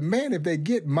 But man, if they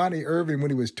get Monty Irvin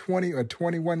when he was 20 or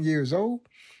 21 years old,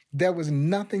 there was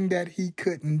nothing that he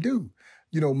couldn't do.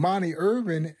 Monty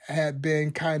Irvin had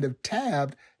been kind of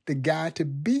tabbed the guy to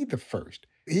be the first.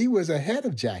 He was ahead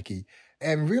of Jackie.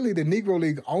 And really the Negro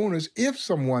League owners, if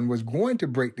someone was going to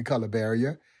break the color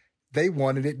barrier, they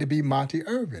wanted it to be Monty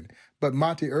Irvin. But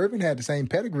Monty Irvin had the same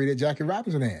pedigree that Jackie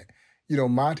Robinson had.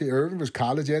 Monty Irvin was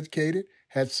college educated,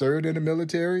 had served in the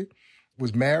military,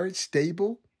 was married,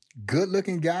 stable,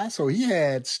 good-looking guy. So he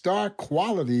had star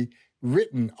quality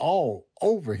written all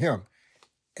over him.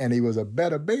 And he was a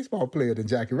better baseball player than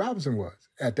Jackie Robinson was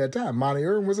at that time. Monty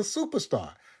Irvin was a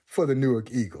superstar for the Newark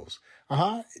Eagles.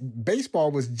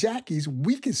 Baseball was Jackie's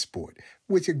weakest sport,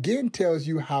 which again tells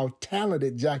you how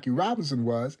talented Jackie Robinson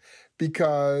was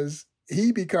because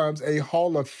he becomes a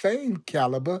Hall of Fame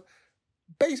caliber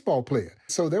baseball player.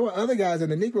 So there were other guys in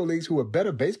the Negro Leagues who were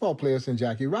better baseball players than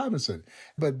Jackie Robinson.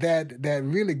 But that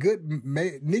really good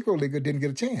Negro Leaguer didn't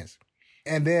get a chance.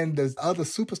 And then the other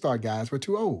superstar guys were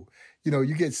too old.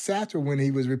 You get Satchel when he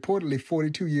was reportedly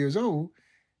 42 years old.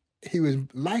 He was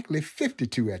likely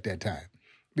 52 at that time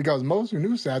because most who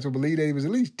knew Satchel believed that he was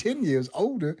at least 10 years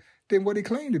older than what he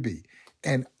claimed to be.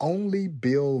 And only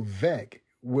Bill Veeck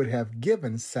would have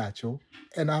given Satchel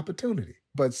an opportunity.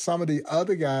 But some of the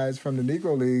other guys from the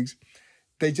Negro Leagues,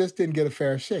 they just didn't get a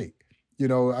fair shake.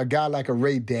 A guy like a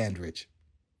Ray Dandridge,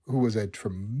 who was a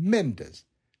tremendous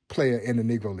player in the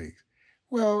Negro Leagues.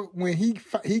 Well, when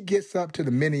he gets up to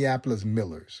the Minneapolis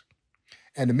Millers,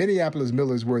 and the Minneapolis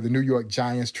Millers were the New York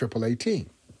Giants AAA team.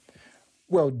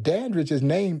 Well, Dandridge is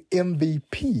named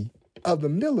MVP of the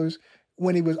Millers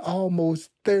when he was almost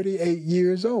 38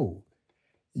 years old.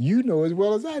 You know as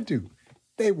well as I do,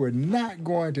 they were not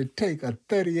going to take a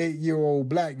 38-year-old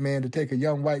black man to take a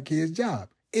young white kid's job.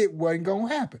 It wasn't going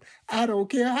to happen. I don't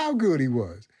care how good he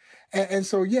was. And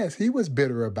so, yes, he was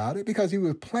bitter about it because he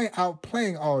was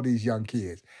outplaying all these young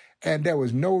kids. And there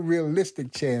was no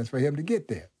realistic chance for him to get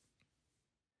there.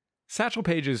 Satchel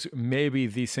Paige is maybe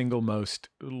the single most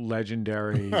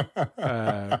legendary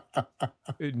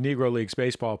Negro Leagues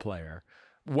baseball player.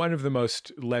 One of the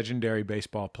most legendary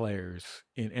baseball players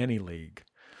in any league.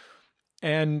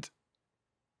 And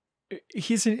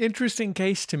he's an interesting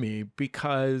case to me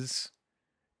because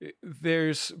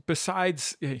there's,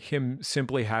 besides him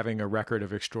simply having a record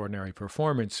of extraordinary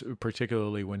performance,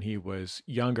 particularly when he was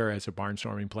younger as a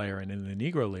barnstorming player and in the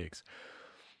Negro Leagues,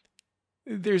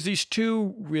 there's these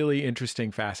two really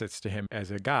interesting facets to him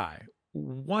as a guy.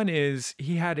 One is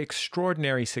he had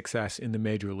extraordinary success in the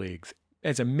major leagues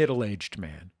as a middle-aged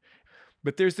man.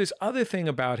 But there's this other thing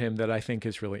about him that I think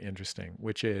is really interesting,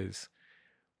 which is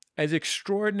as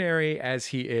extraordinary as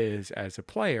he is as a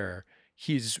player,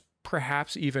 he's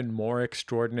perhaps even more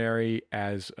extraordinary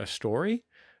as a story.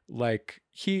 Like,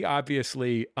 he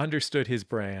obviously understood his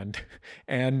brand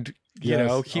and, you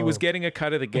know, he was getting a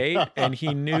cut of the gate and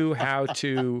he knew how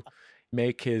to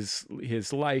make his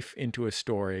life into a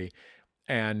story,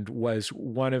 and was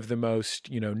one of the most,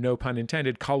 you know, no pun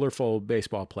intended, colorful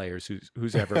baseball players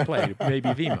who's ever played,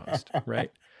 maybe the most,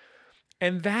 right?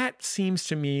 And that seems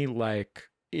to me like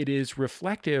it is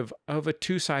reflective of a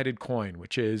two-sided coin,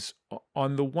 which is,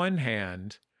 on the one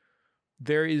hand,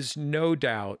 there is no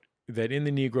doubt that in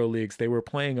the Negro Leagues, they were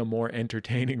playing a more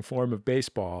entertaining form of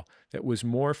baseball that was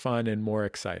more fun and more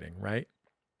exciting, right?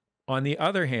 On the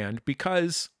other hand,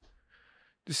 because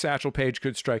Satchel Paige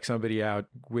could strike somebody out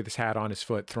with his hat on his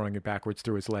foot, throwing it backwards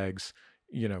through his legs,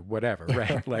 you know, whatever,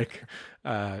 right? Like,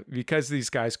 because these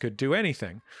guys could do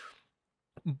anything.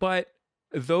 But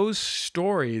those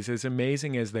stories, as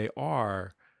amazing as they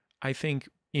are, I think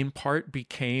in part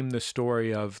became the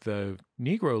story of the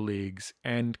Negro Leagues,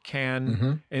 and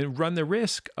can and run the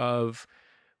risk of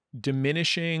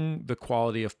diminishing the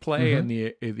quality of play and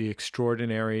the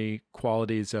extraordinary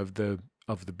qualities of the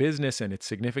business and its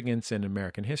significance in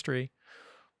American history.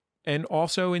 And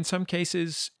also, in some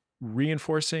cases,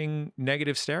 reinforcing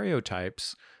negative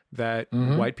stereotypes that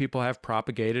white people have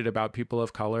propagated about people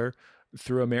of color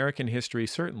through American history,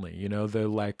 certainly. You know, the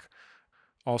like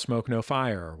all smoke, no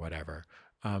fire or whatever,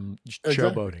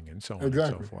 showboating and so on and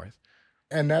so forth.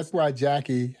 And that's why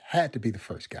Jackie had to be the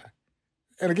first guy.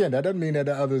 And again, that doesn't mean that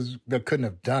the others that couldn't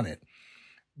have done it.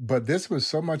 But this was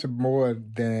so much more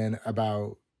than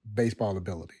about baseball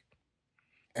ability.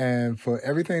 And for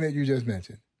everything that you just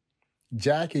mentioned,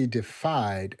 Jackie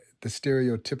defied the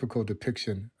stereotypical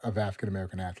depiction of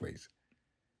African-American athletes.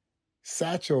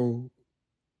 Satchel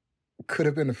could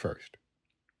have been the first.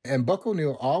 And Buck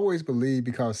O'Neil always believed,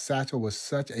 because Satchel was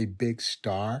such a big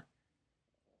star,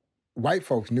 white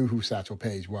folks knew who Satchel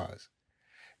Paige was,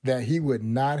 that he would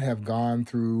not have gone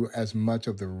through as much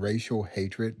of the racial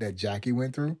hatred that Jackie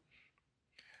went through.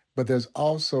 But there's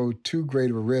also too great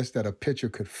of a risk that a pitcher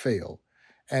could fail.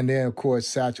 And then, of course,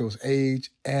 Satchel's age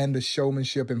and the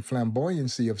showmanship and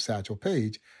flamboyancy of Satchel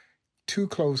Paige too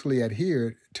closely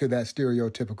adhered to that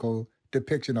stereotypical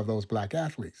depiction of those black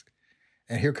athletes.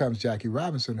 And here comes Jackie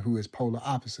Robinson, who is polar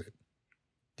opposite.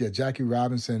 Yeah, Jackie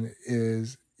Robinson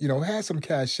is, you know, has some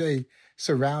cachet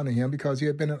surrounding him because he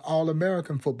had been an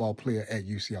All-American football player at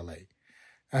UCLA.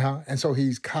 And so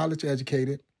he's college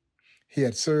educated. He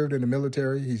had served in the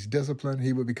military. He's disciplined.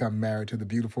 He would become married to the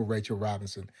beautiful Rachel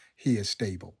Robinson. He is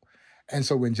stable. And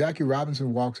so when Jackie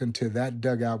Robinson walks into that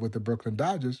dugout with the Brooklyn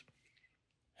Dodgers,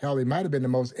 hell, he might have been the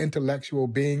most intellectual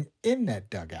being in that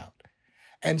dugout.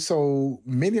 And so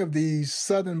many of these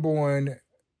Southern-born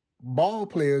ball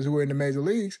players who were in the major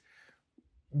leagues,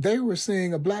 they were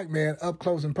seeing a black man up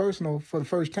close and personal for the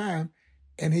first time,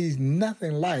 and he's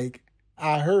nothing like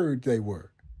I heard they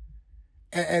were.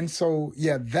 And so,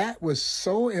 yeah, that was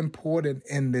so important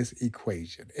in this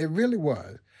equation. It really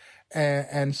was.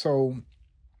 And so,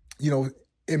 you know,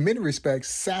 in many respects,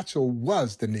 Satchel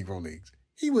was the Negro Leagues.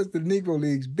 He was the Negro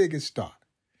Leagues' biggest star.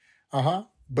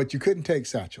 But you couldn't take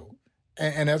Satchel.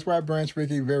 And that's why Branch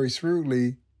Rickey very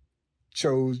shrewdly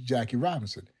chose Jackie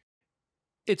Robinson.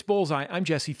 It's Bullseye. I'm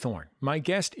Jesse Thorn. My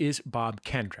guest is Bob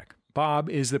Kendrick. Bob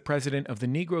is the president of the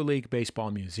Negro League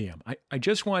Baseball Museum. I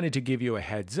just wanted to give you a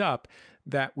heads up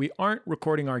that we aren't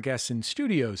recording our guests in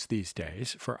studios these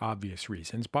days for obvious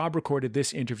reasons. Bob recorded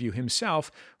this interview himself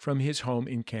from his home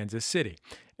in Kansas City.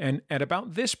 And at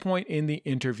about this point in the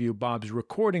interview, Bob's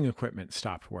recording equipment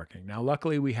stopped working. Now,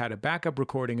 luckily, we had a backup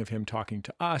recording of him talking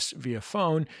to us via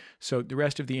phone, so the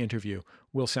rest of the interview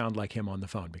will sound like him on the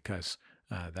phone because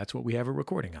that's what we have a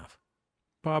recording of.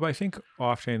 Bob, I think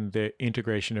often the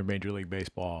integration of Major League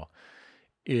Baseball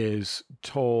is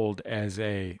told as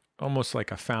almost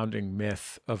like a founding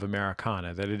myth of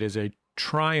Americana, that it is a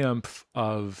triumph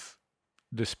of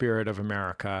the spirit of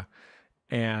America.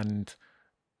 And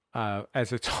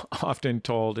as it's often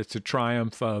told, it's a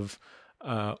triumph of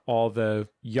all the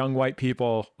young white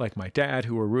people like my dad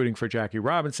who were rooting for Jackie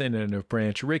Robinson, and of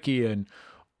Branch Rickey, and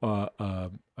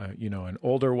an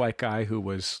older white guy who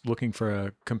was looking for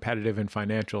a competitive and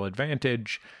financial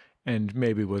advantage, and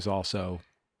maybe was also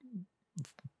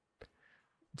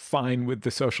fine with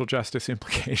the social justice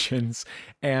implications,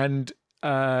 and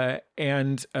a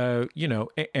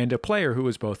player who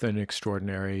was both an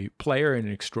extraordinary player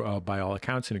and by all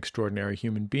accounts an extraordinary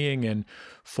human being, and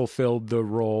fulfilled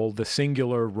the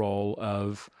singular role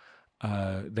of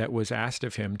that was asked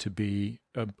of him to be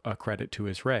a credit to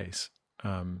his race.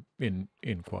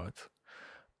 in quotes.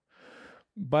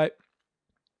 But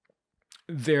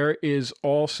there is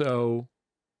also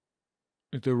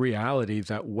the reality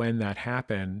that when that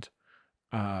happened,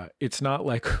 it's not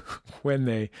like when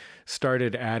they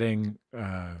started adding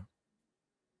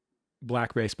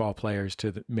black baseball players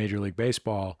to the Major League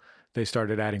Baseball, they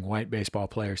started adding white baseball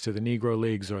players to the Negro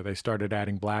Leagues, or they started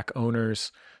adding black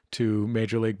owners to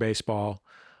Major League Baseball.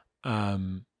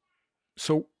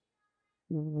 So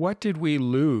what did we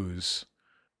lose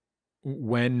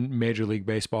when Major League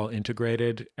Baseball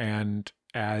integrated and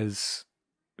as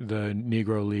the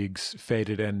Negro Leagues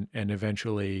faded and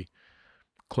eventually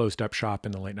closed up shop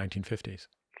in the late 1950s?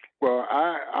 Well,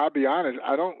 I'll be honest.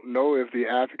 I don't know if the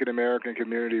African American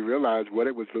community realized what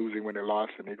it was losing when it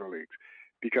lost the Negro Leagues.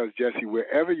 Because, Jesse,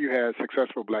 wherever you had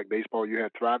successful black baseball, you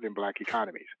had thriving black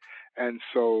economies. And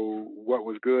so what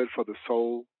was good for the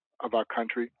soul of our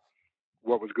country,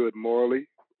 what was good morally,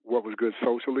 what was good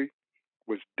socially,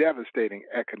 was devastating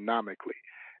economically.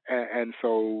 And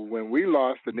so when we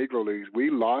lost the Negro Leagues, we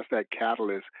lost that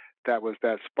catalyst that was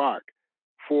that spark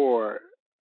for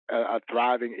a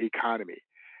thriving economy.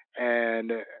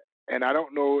 And I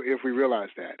don't know if we realize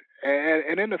that.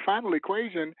 And in the final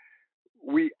equation,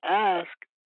 we asked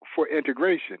for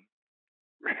integration.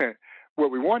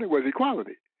 What we wanted was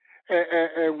equality.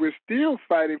 And we're still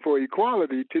fighting for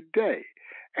equality today.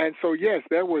 And so, yes,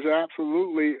 there was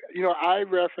absolutely, I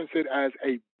reference it as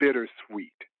a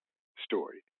bittersweet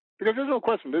story. Because there's no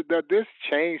question that this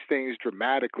changed things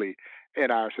dramatically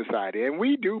in our society. And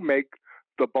we do make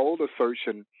the bold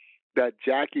assertion that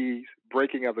Jackie's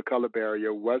breaking of the color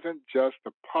barrier wasn't just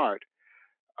a part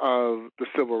of the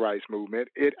civil rights movement.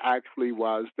 It actually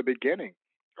was the beginning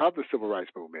of the civil rights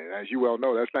movement. As you well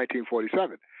know, that's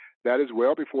 1947. That is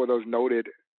well before those noted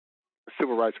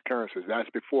civil rights occurrences. That's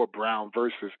before Brown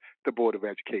versus the Board of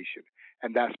Education.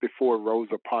 And that's before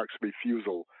Rosa Parks'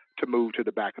 refusal to move to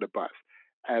the back of the bus.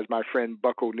 As my friend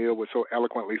Buck O'Neill would so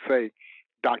eloquently say,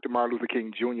 Dr. Martin Luther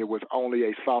King Jr. was only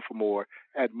a sophomore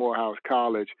at Morehouse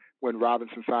College when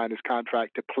Robinson signed his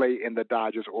contract to play in the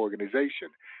Dodgers organization.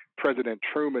 President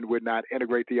Truman would not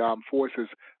integrate the armed forces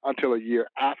until a year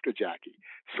after Jackie.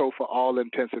 So for all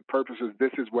intents and purposes,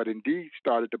 this is what indeed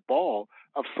started the ball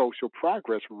of social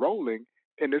progress rolling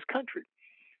in this country.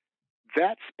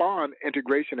 That spawned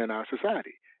integration in our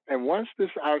society. And once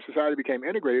our society became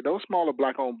integrated, those smaller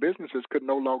black-owned businesses could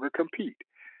no longer compete.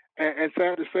 And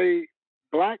sad to say,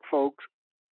 black folks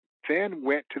then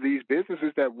went to these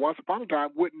businesses that once upon a time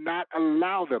would not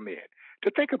allow them in.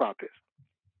 To think about this,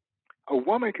 a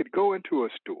woman could go into a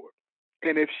store,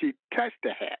 and if she touched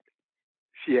the hat,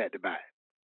 she had to buy it.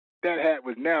 That hat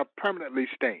was now permanently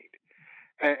stained.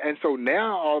 And so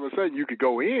now, all of a sudden, you could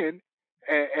go in,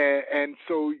 and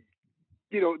so,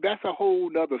 that's a whole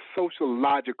nother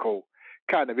sociological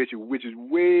kind of issue, which is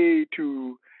way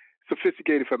too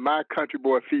sophisticated for my country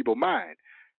boy feeble mind.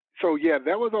 So, yeah,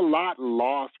 there was a lot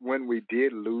lost when we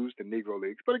did lose the Negro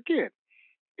Leagues. But again,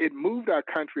 it moved our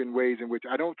country in ways in which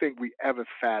I don't think we ever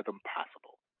fathomed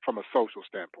possible from a social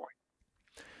standpoint.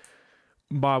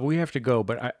 Bob, we have to go,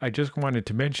 but I just wanted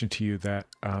to mention to you that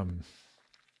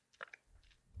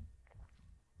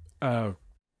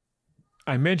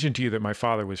I mentioned to you that my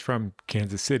father was from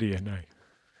Kansas City, and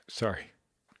sorry.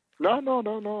 No,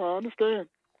 I understand.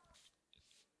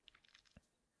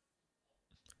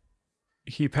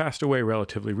 He passed away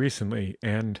relatively recently,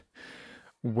 and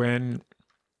when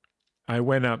I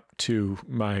went up to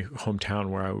my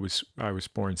hometown where I was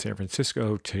born, San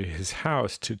Francisco, to his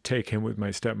house to take him with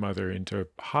my stepmother into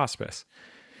hospice.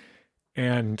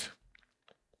 And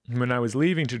when I was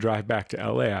leaving to drive back to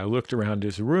LA, I looked around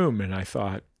his room and I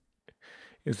thought,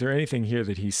 is there anything here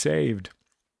that he saved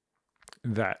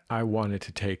that I wanted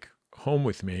to take home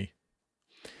with me?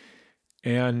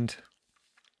 And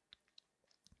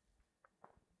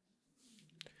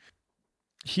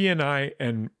he and I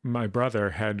and my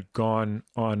brother had gone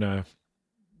on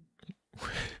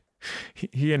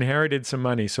he inherited some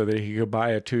money so that he could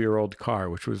buy a 2-year-old car,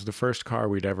 which was the first car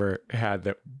we'd ever had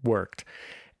that worked.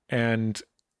 And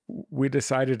we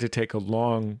decided to take a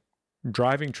long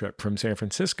driving trip from San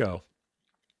Francisco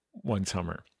one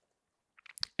summer.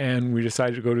 And we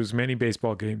decided to go to as many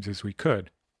baseball games as we could.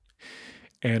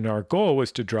 And our goal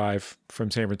was to drive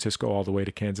from San Francisco all the way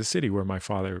to Kansas City, where my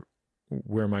father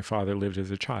lived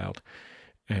as a child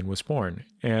and was born.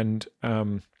 And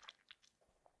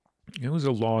it was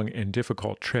a long and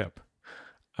difficult trip,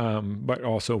 but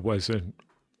also was an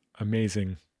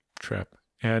amazing trip.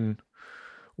 And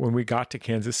when we got to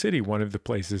Kansas City, one of the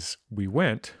places we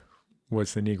went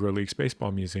was the Negro Leagues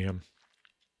Baseball Museum.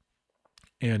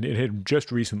 And it had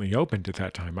just recently opened at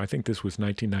that time. I think this was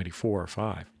 1994 or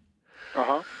 5.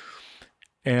 Uh-huh.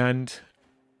 And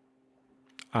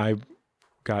I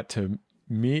got to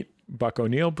meet Buck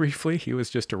O'Neill briefly. He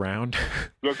was just around.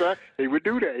 That's right. He would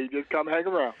do that. He'd just come hang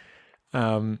around.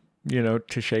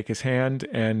 To shake his hand.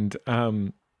 And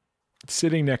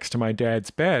sitting next to my dad's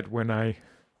bed when I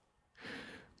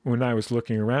was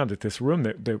looking around at this room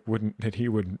that he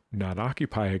would not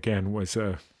occupy again was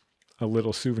a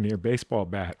little souvenir baseball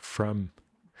bat from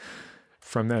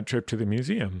that trip to the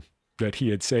museum that he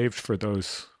had saved for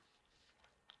those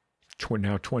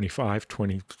now 25,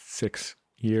 26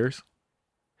 years.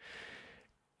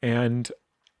 And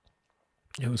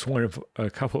it was one of a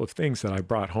couple of things that I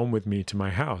brought home with me to my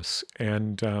house.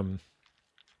 And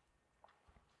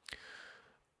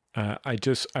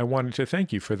I wanted to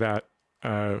thank you for that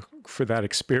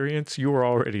experience. You were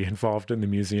already involved in the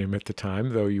museum at the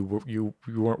time, though you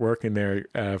weren't working there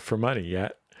for money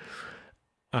yet.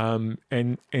 And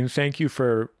thank you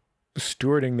for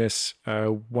stewarding this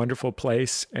wonderful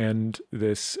place and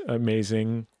this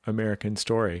amazing American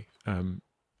story.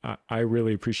 I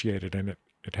really appreciate it, and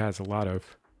it has a lot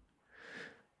of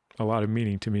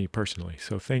meaning to me personally.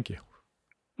 So thank you.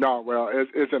 No, well,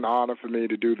 it's an honor for me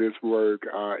to do this work.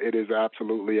 It is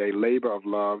absolutely a labor of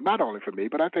love, not only for me,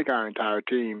 but I think our entire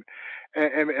team.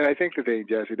 And I think the thing,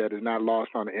 Jesse, that is not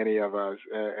lost on any of us,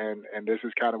 and this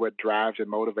is kind of what drives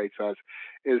and motivates us,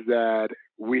 is that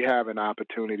we have an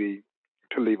opportunity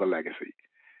to leave a legacy.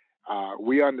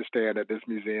 We understand that this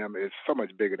museum is so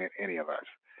much bigger than any of us,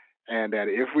 and that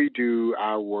if we do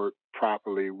our work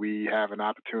properly, we have an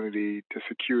opportunity to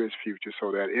secure its future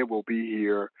so that it will be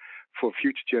here for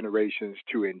future generations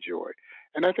to enjoy.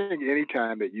 And I think any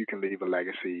time that you can leave a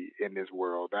legacy in this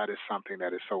world, that is something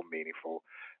that is so meaningful.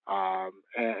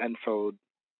 And so,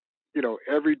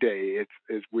 every day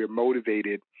we're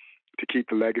motivated to keep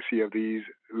the legacy of these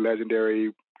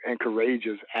legendary and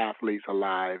courageous athletes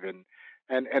alive. And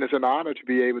it's an honor to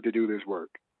be able to do this work.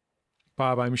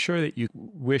 Bob, I'm sure that you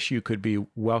wish you could be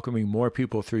welcoming more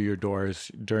people through your doors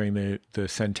during the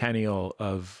centennial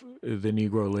of the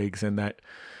Negro Leagues, and that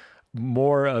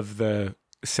more of the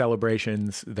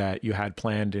celebrations that you had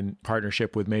planned in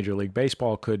partnership with Major League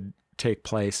Baseball could take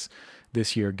place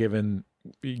this year, given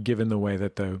the way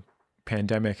that the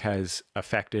pandemic has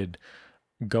affected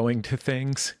going to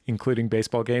things, including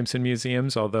baseball games and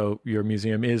museums, although your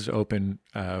museum is open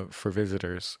for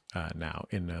visitors now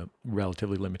in a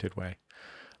relatively limited way.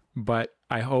 But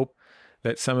I hope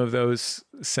that some of those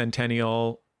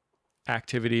centennial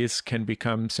activities can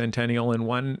become Centennial in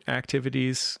One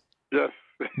activities. Yes.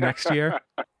 Next year?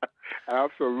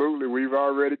 Absolutely. We've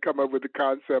already come up with the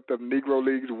concept of Negro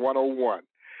Leagues 101.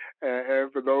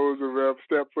 And for those who have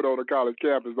stepped foot on a college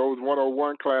campus, those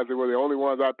 101 classes were the only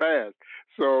ones I passed.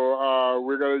 So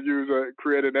we're going to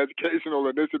create an educational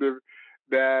initiative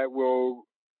that will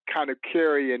kind of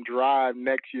carry and drive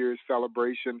next year's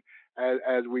celebration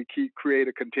as we create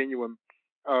a continuum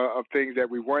of things that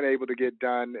we weren't able to get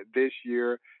done this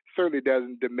year. Certainly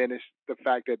doesn't diminish the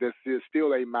fact that this is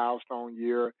still a milestone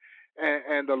year.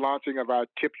 And the launching of our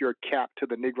Tip Your Cap to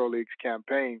the Negro Leagues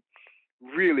campaign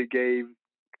really gave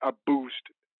a boost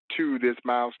to this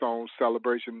milestone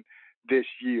celebration this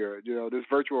year. This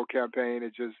virtual campaign,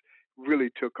 it just really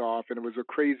took off, and it was a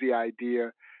crazy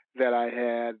idea that I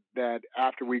had that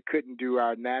after we couldn't do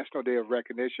our National Day of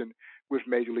Recognition with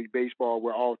Major League Baseball,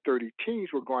 where all 30 teams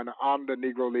were going to honor the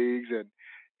Negro Leagues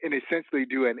and essentially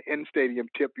do an in-stadium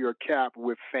tip your cap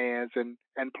with fans and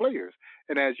players.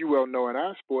 And as you well know in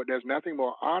our sport, there's nothing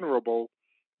more honorable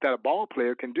that a ball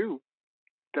player can do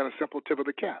than a simple tip of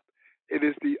the cap. It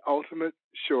is the ultimate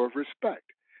show of respect.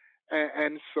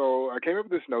 And so I came up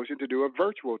with this notion to do a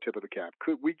virtual tip of the cap.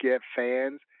 Could we get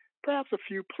fans, perhaps a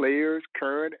few players,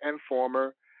 current and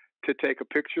former, to take a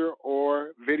picture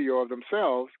or video of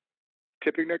themselves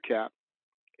tipping their cap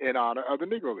in honor of the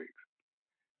Negro Leagues?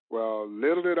 Well,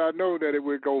 little did I know that it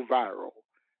would go viral.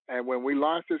 And when we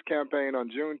launched this campaign on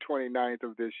June 29th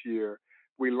of this year,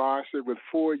 we launched it with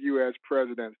 4 U.S.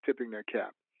 presidents tipping their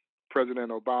cap.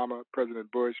 President Obama, President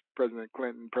Bush, President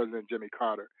Clinton, President Jimmy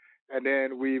Carter. And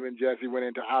then we even, Jesse, went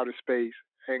into outer space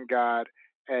and got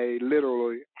a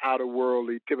literally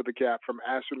outer-worldly tip of the cap from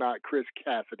astronaut Chris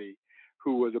Cassidy,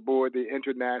 who was aboard the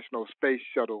International Space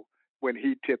Shuttle when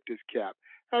he tipped his cap.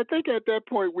 I think at that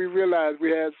point we realized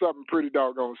we had something pretty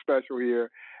doggone special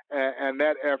here, and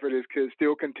that effort is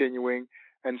still continuing.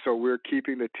 And so we're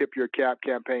keeping the Tip Your Cap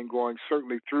campaign going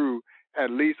certainly through at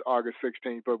least August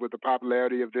 16th. But with the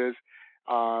popularity of this,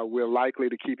 we're likely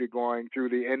to keep it going through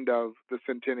the end of the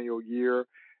centennial year.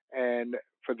 And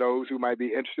for those who might be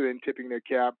interested in tipping their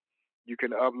cap, You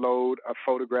can upload a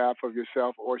photograph of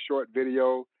yourself or short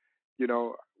video,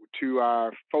 to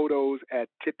our photos at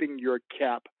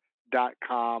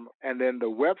tippingyourcap.com. And then the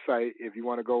website, if you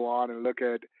want to go on and look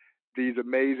at these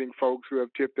amazing folks who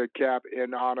have tipped their cap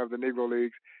in honor of the Negro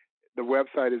Leagues, the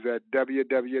website is at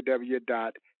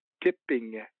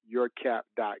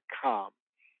www.tippingyourcap.com.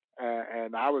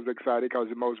 And I was excited because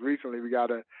most recently we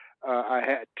got a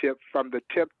hat tip from the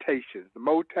Temptations, the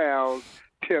Motown's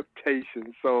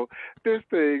Temptations. So this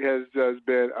thing has just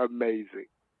been amazing.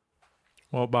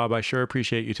 Well, Bob, I sure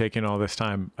appreciate you taking all this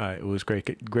time. It was great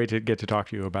to get to talk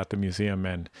to you about the museum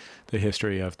and the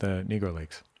history of the Negro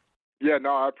Leagues. Yeah,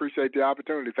 no, I appreciate the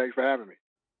opportunity. Thanks for having me.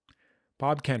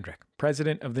 Bob Kendrick,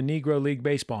 president of the Negro League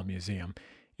Baseball Museum.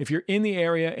 If you're in the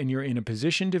area and you're in a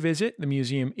position to visit, the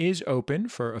museum is open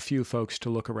for a few folks to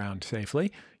look around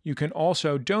safely. You can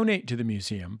also donate to the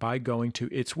museum by going to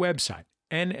its website,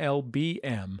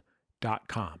 nlbm.com.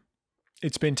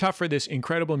 It's been tough for this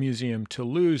incredible museum to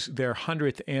lose their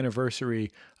 100th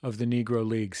anniversary of the Negro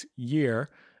Leagues year,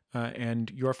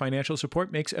 and your financial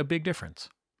support makes a big difference.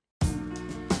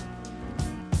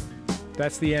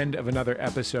 That's the end of another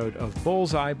episode of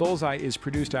Bullseye. Bullseye is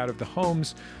produced out of the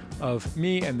homes of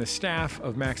me and the staff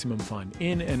of Maximum Fun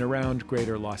in and around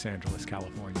greater Los Angeles,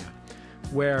 California,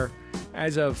 where,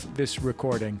 as of this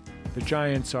recording, the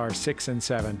Giants are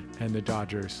 6-7 and the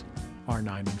Dodgers are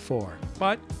 9-4.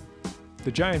 But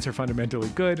the Giants are fundamentally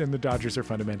good and the Dodgers are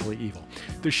fundamentally evil.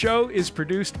 The show is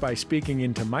produced by speaking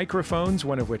into microphones,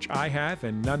 one of which I have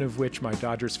and none of which my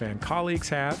Dodgers fan colleagues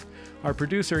have. Our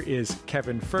producer is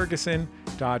Kevin Ferguson,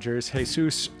 Dodgers,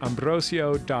 Jesus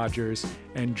Ambrosio, Dodgers,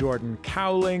 and Jordan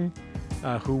Cowling,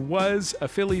 who was a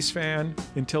Phillies fan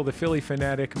until the Philly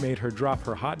fanatic made her drop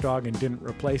her hot dog and didn't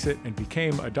replace it and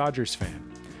became a Dodgers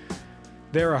fan.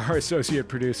 They're our associate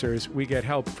producers. We get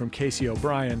help from Casey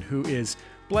O'Brien, who is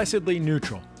blessedly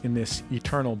neutral in this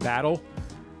eternal battle.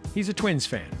 He's a Twins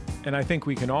fan, and I think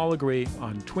we can all agree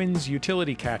on Twins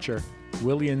utility catcher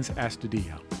Willians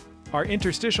Astudillo. Our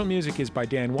interstitial music is by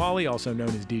Dan Wally, also known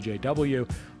as DJW.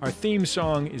 Our theme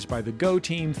song is by the Go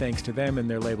Team. Thanks to them and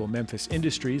their label Memphis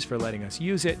Industries for letting us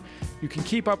use it. You can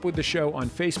keep up with the show on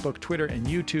Facebook, Twitter, and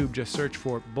YouTube. Just search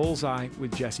for Bullseye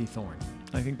with Jesse Thorn.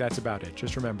 I think that's about it.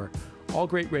 Just remember, all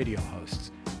great radio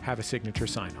hosts have a signature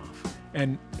sign-off.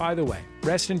 And by the way,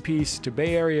 rest in peace to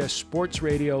Bay Area sports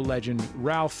radio legend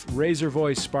Ralph Razor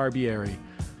Voice Barbieri,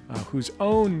 whose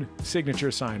own signature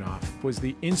sign-off was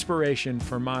the inspiration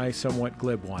for my somewhat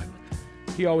glib one.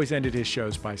 He always ended his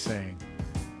shows by saying,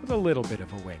 with a little bit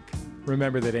of a wink,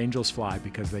 remember that angels fly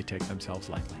because they take themselves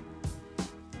lightly.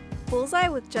 Bullseye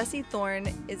with Jesse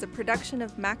Thorn is a production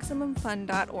of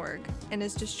MaximumFun.org and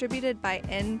is distributed by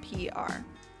NPR.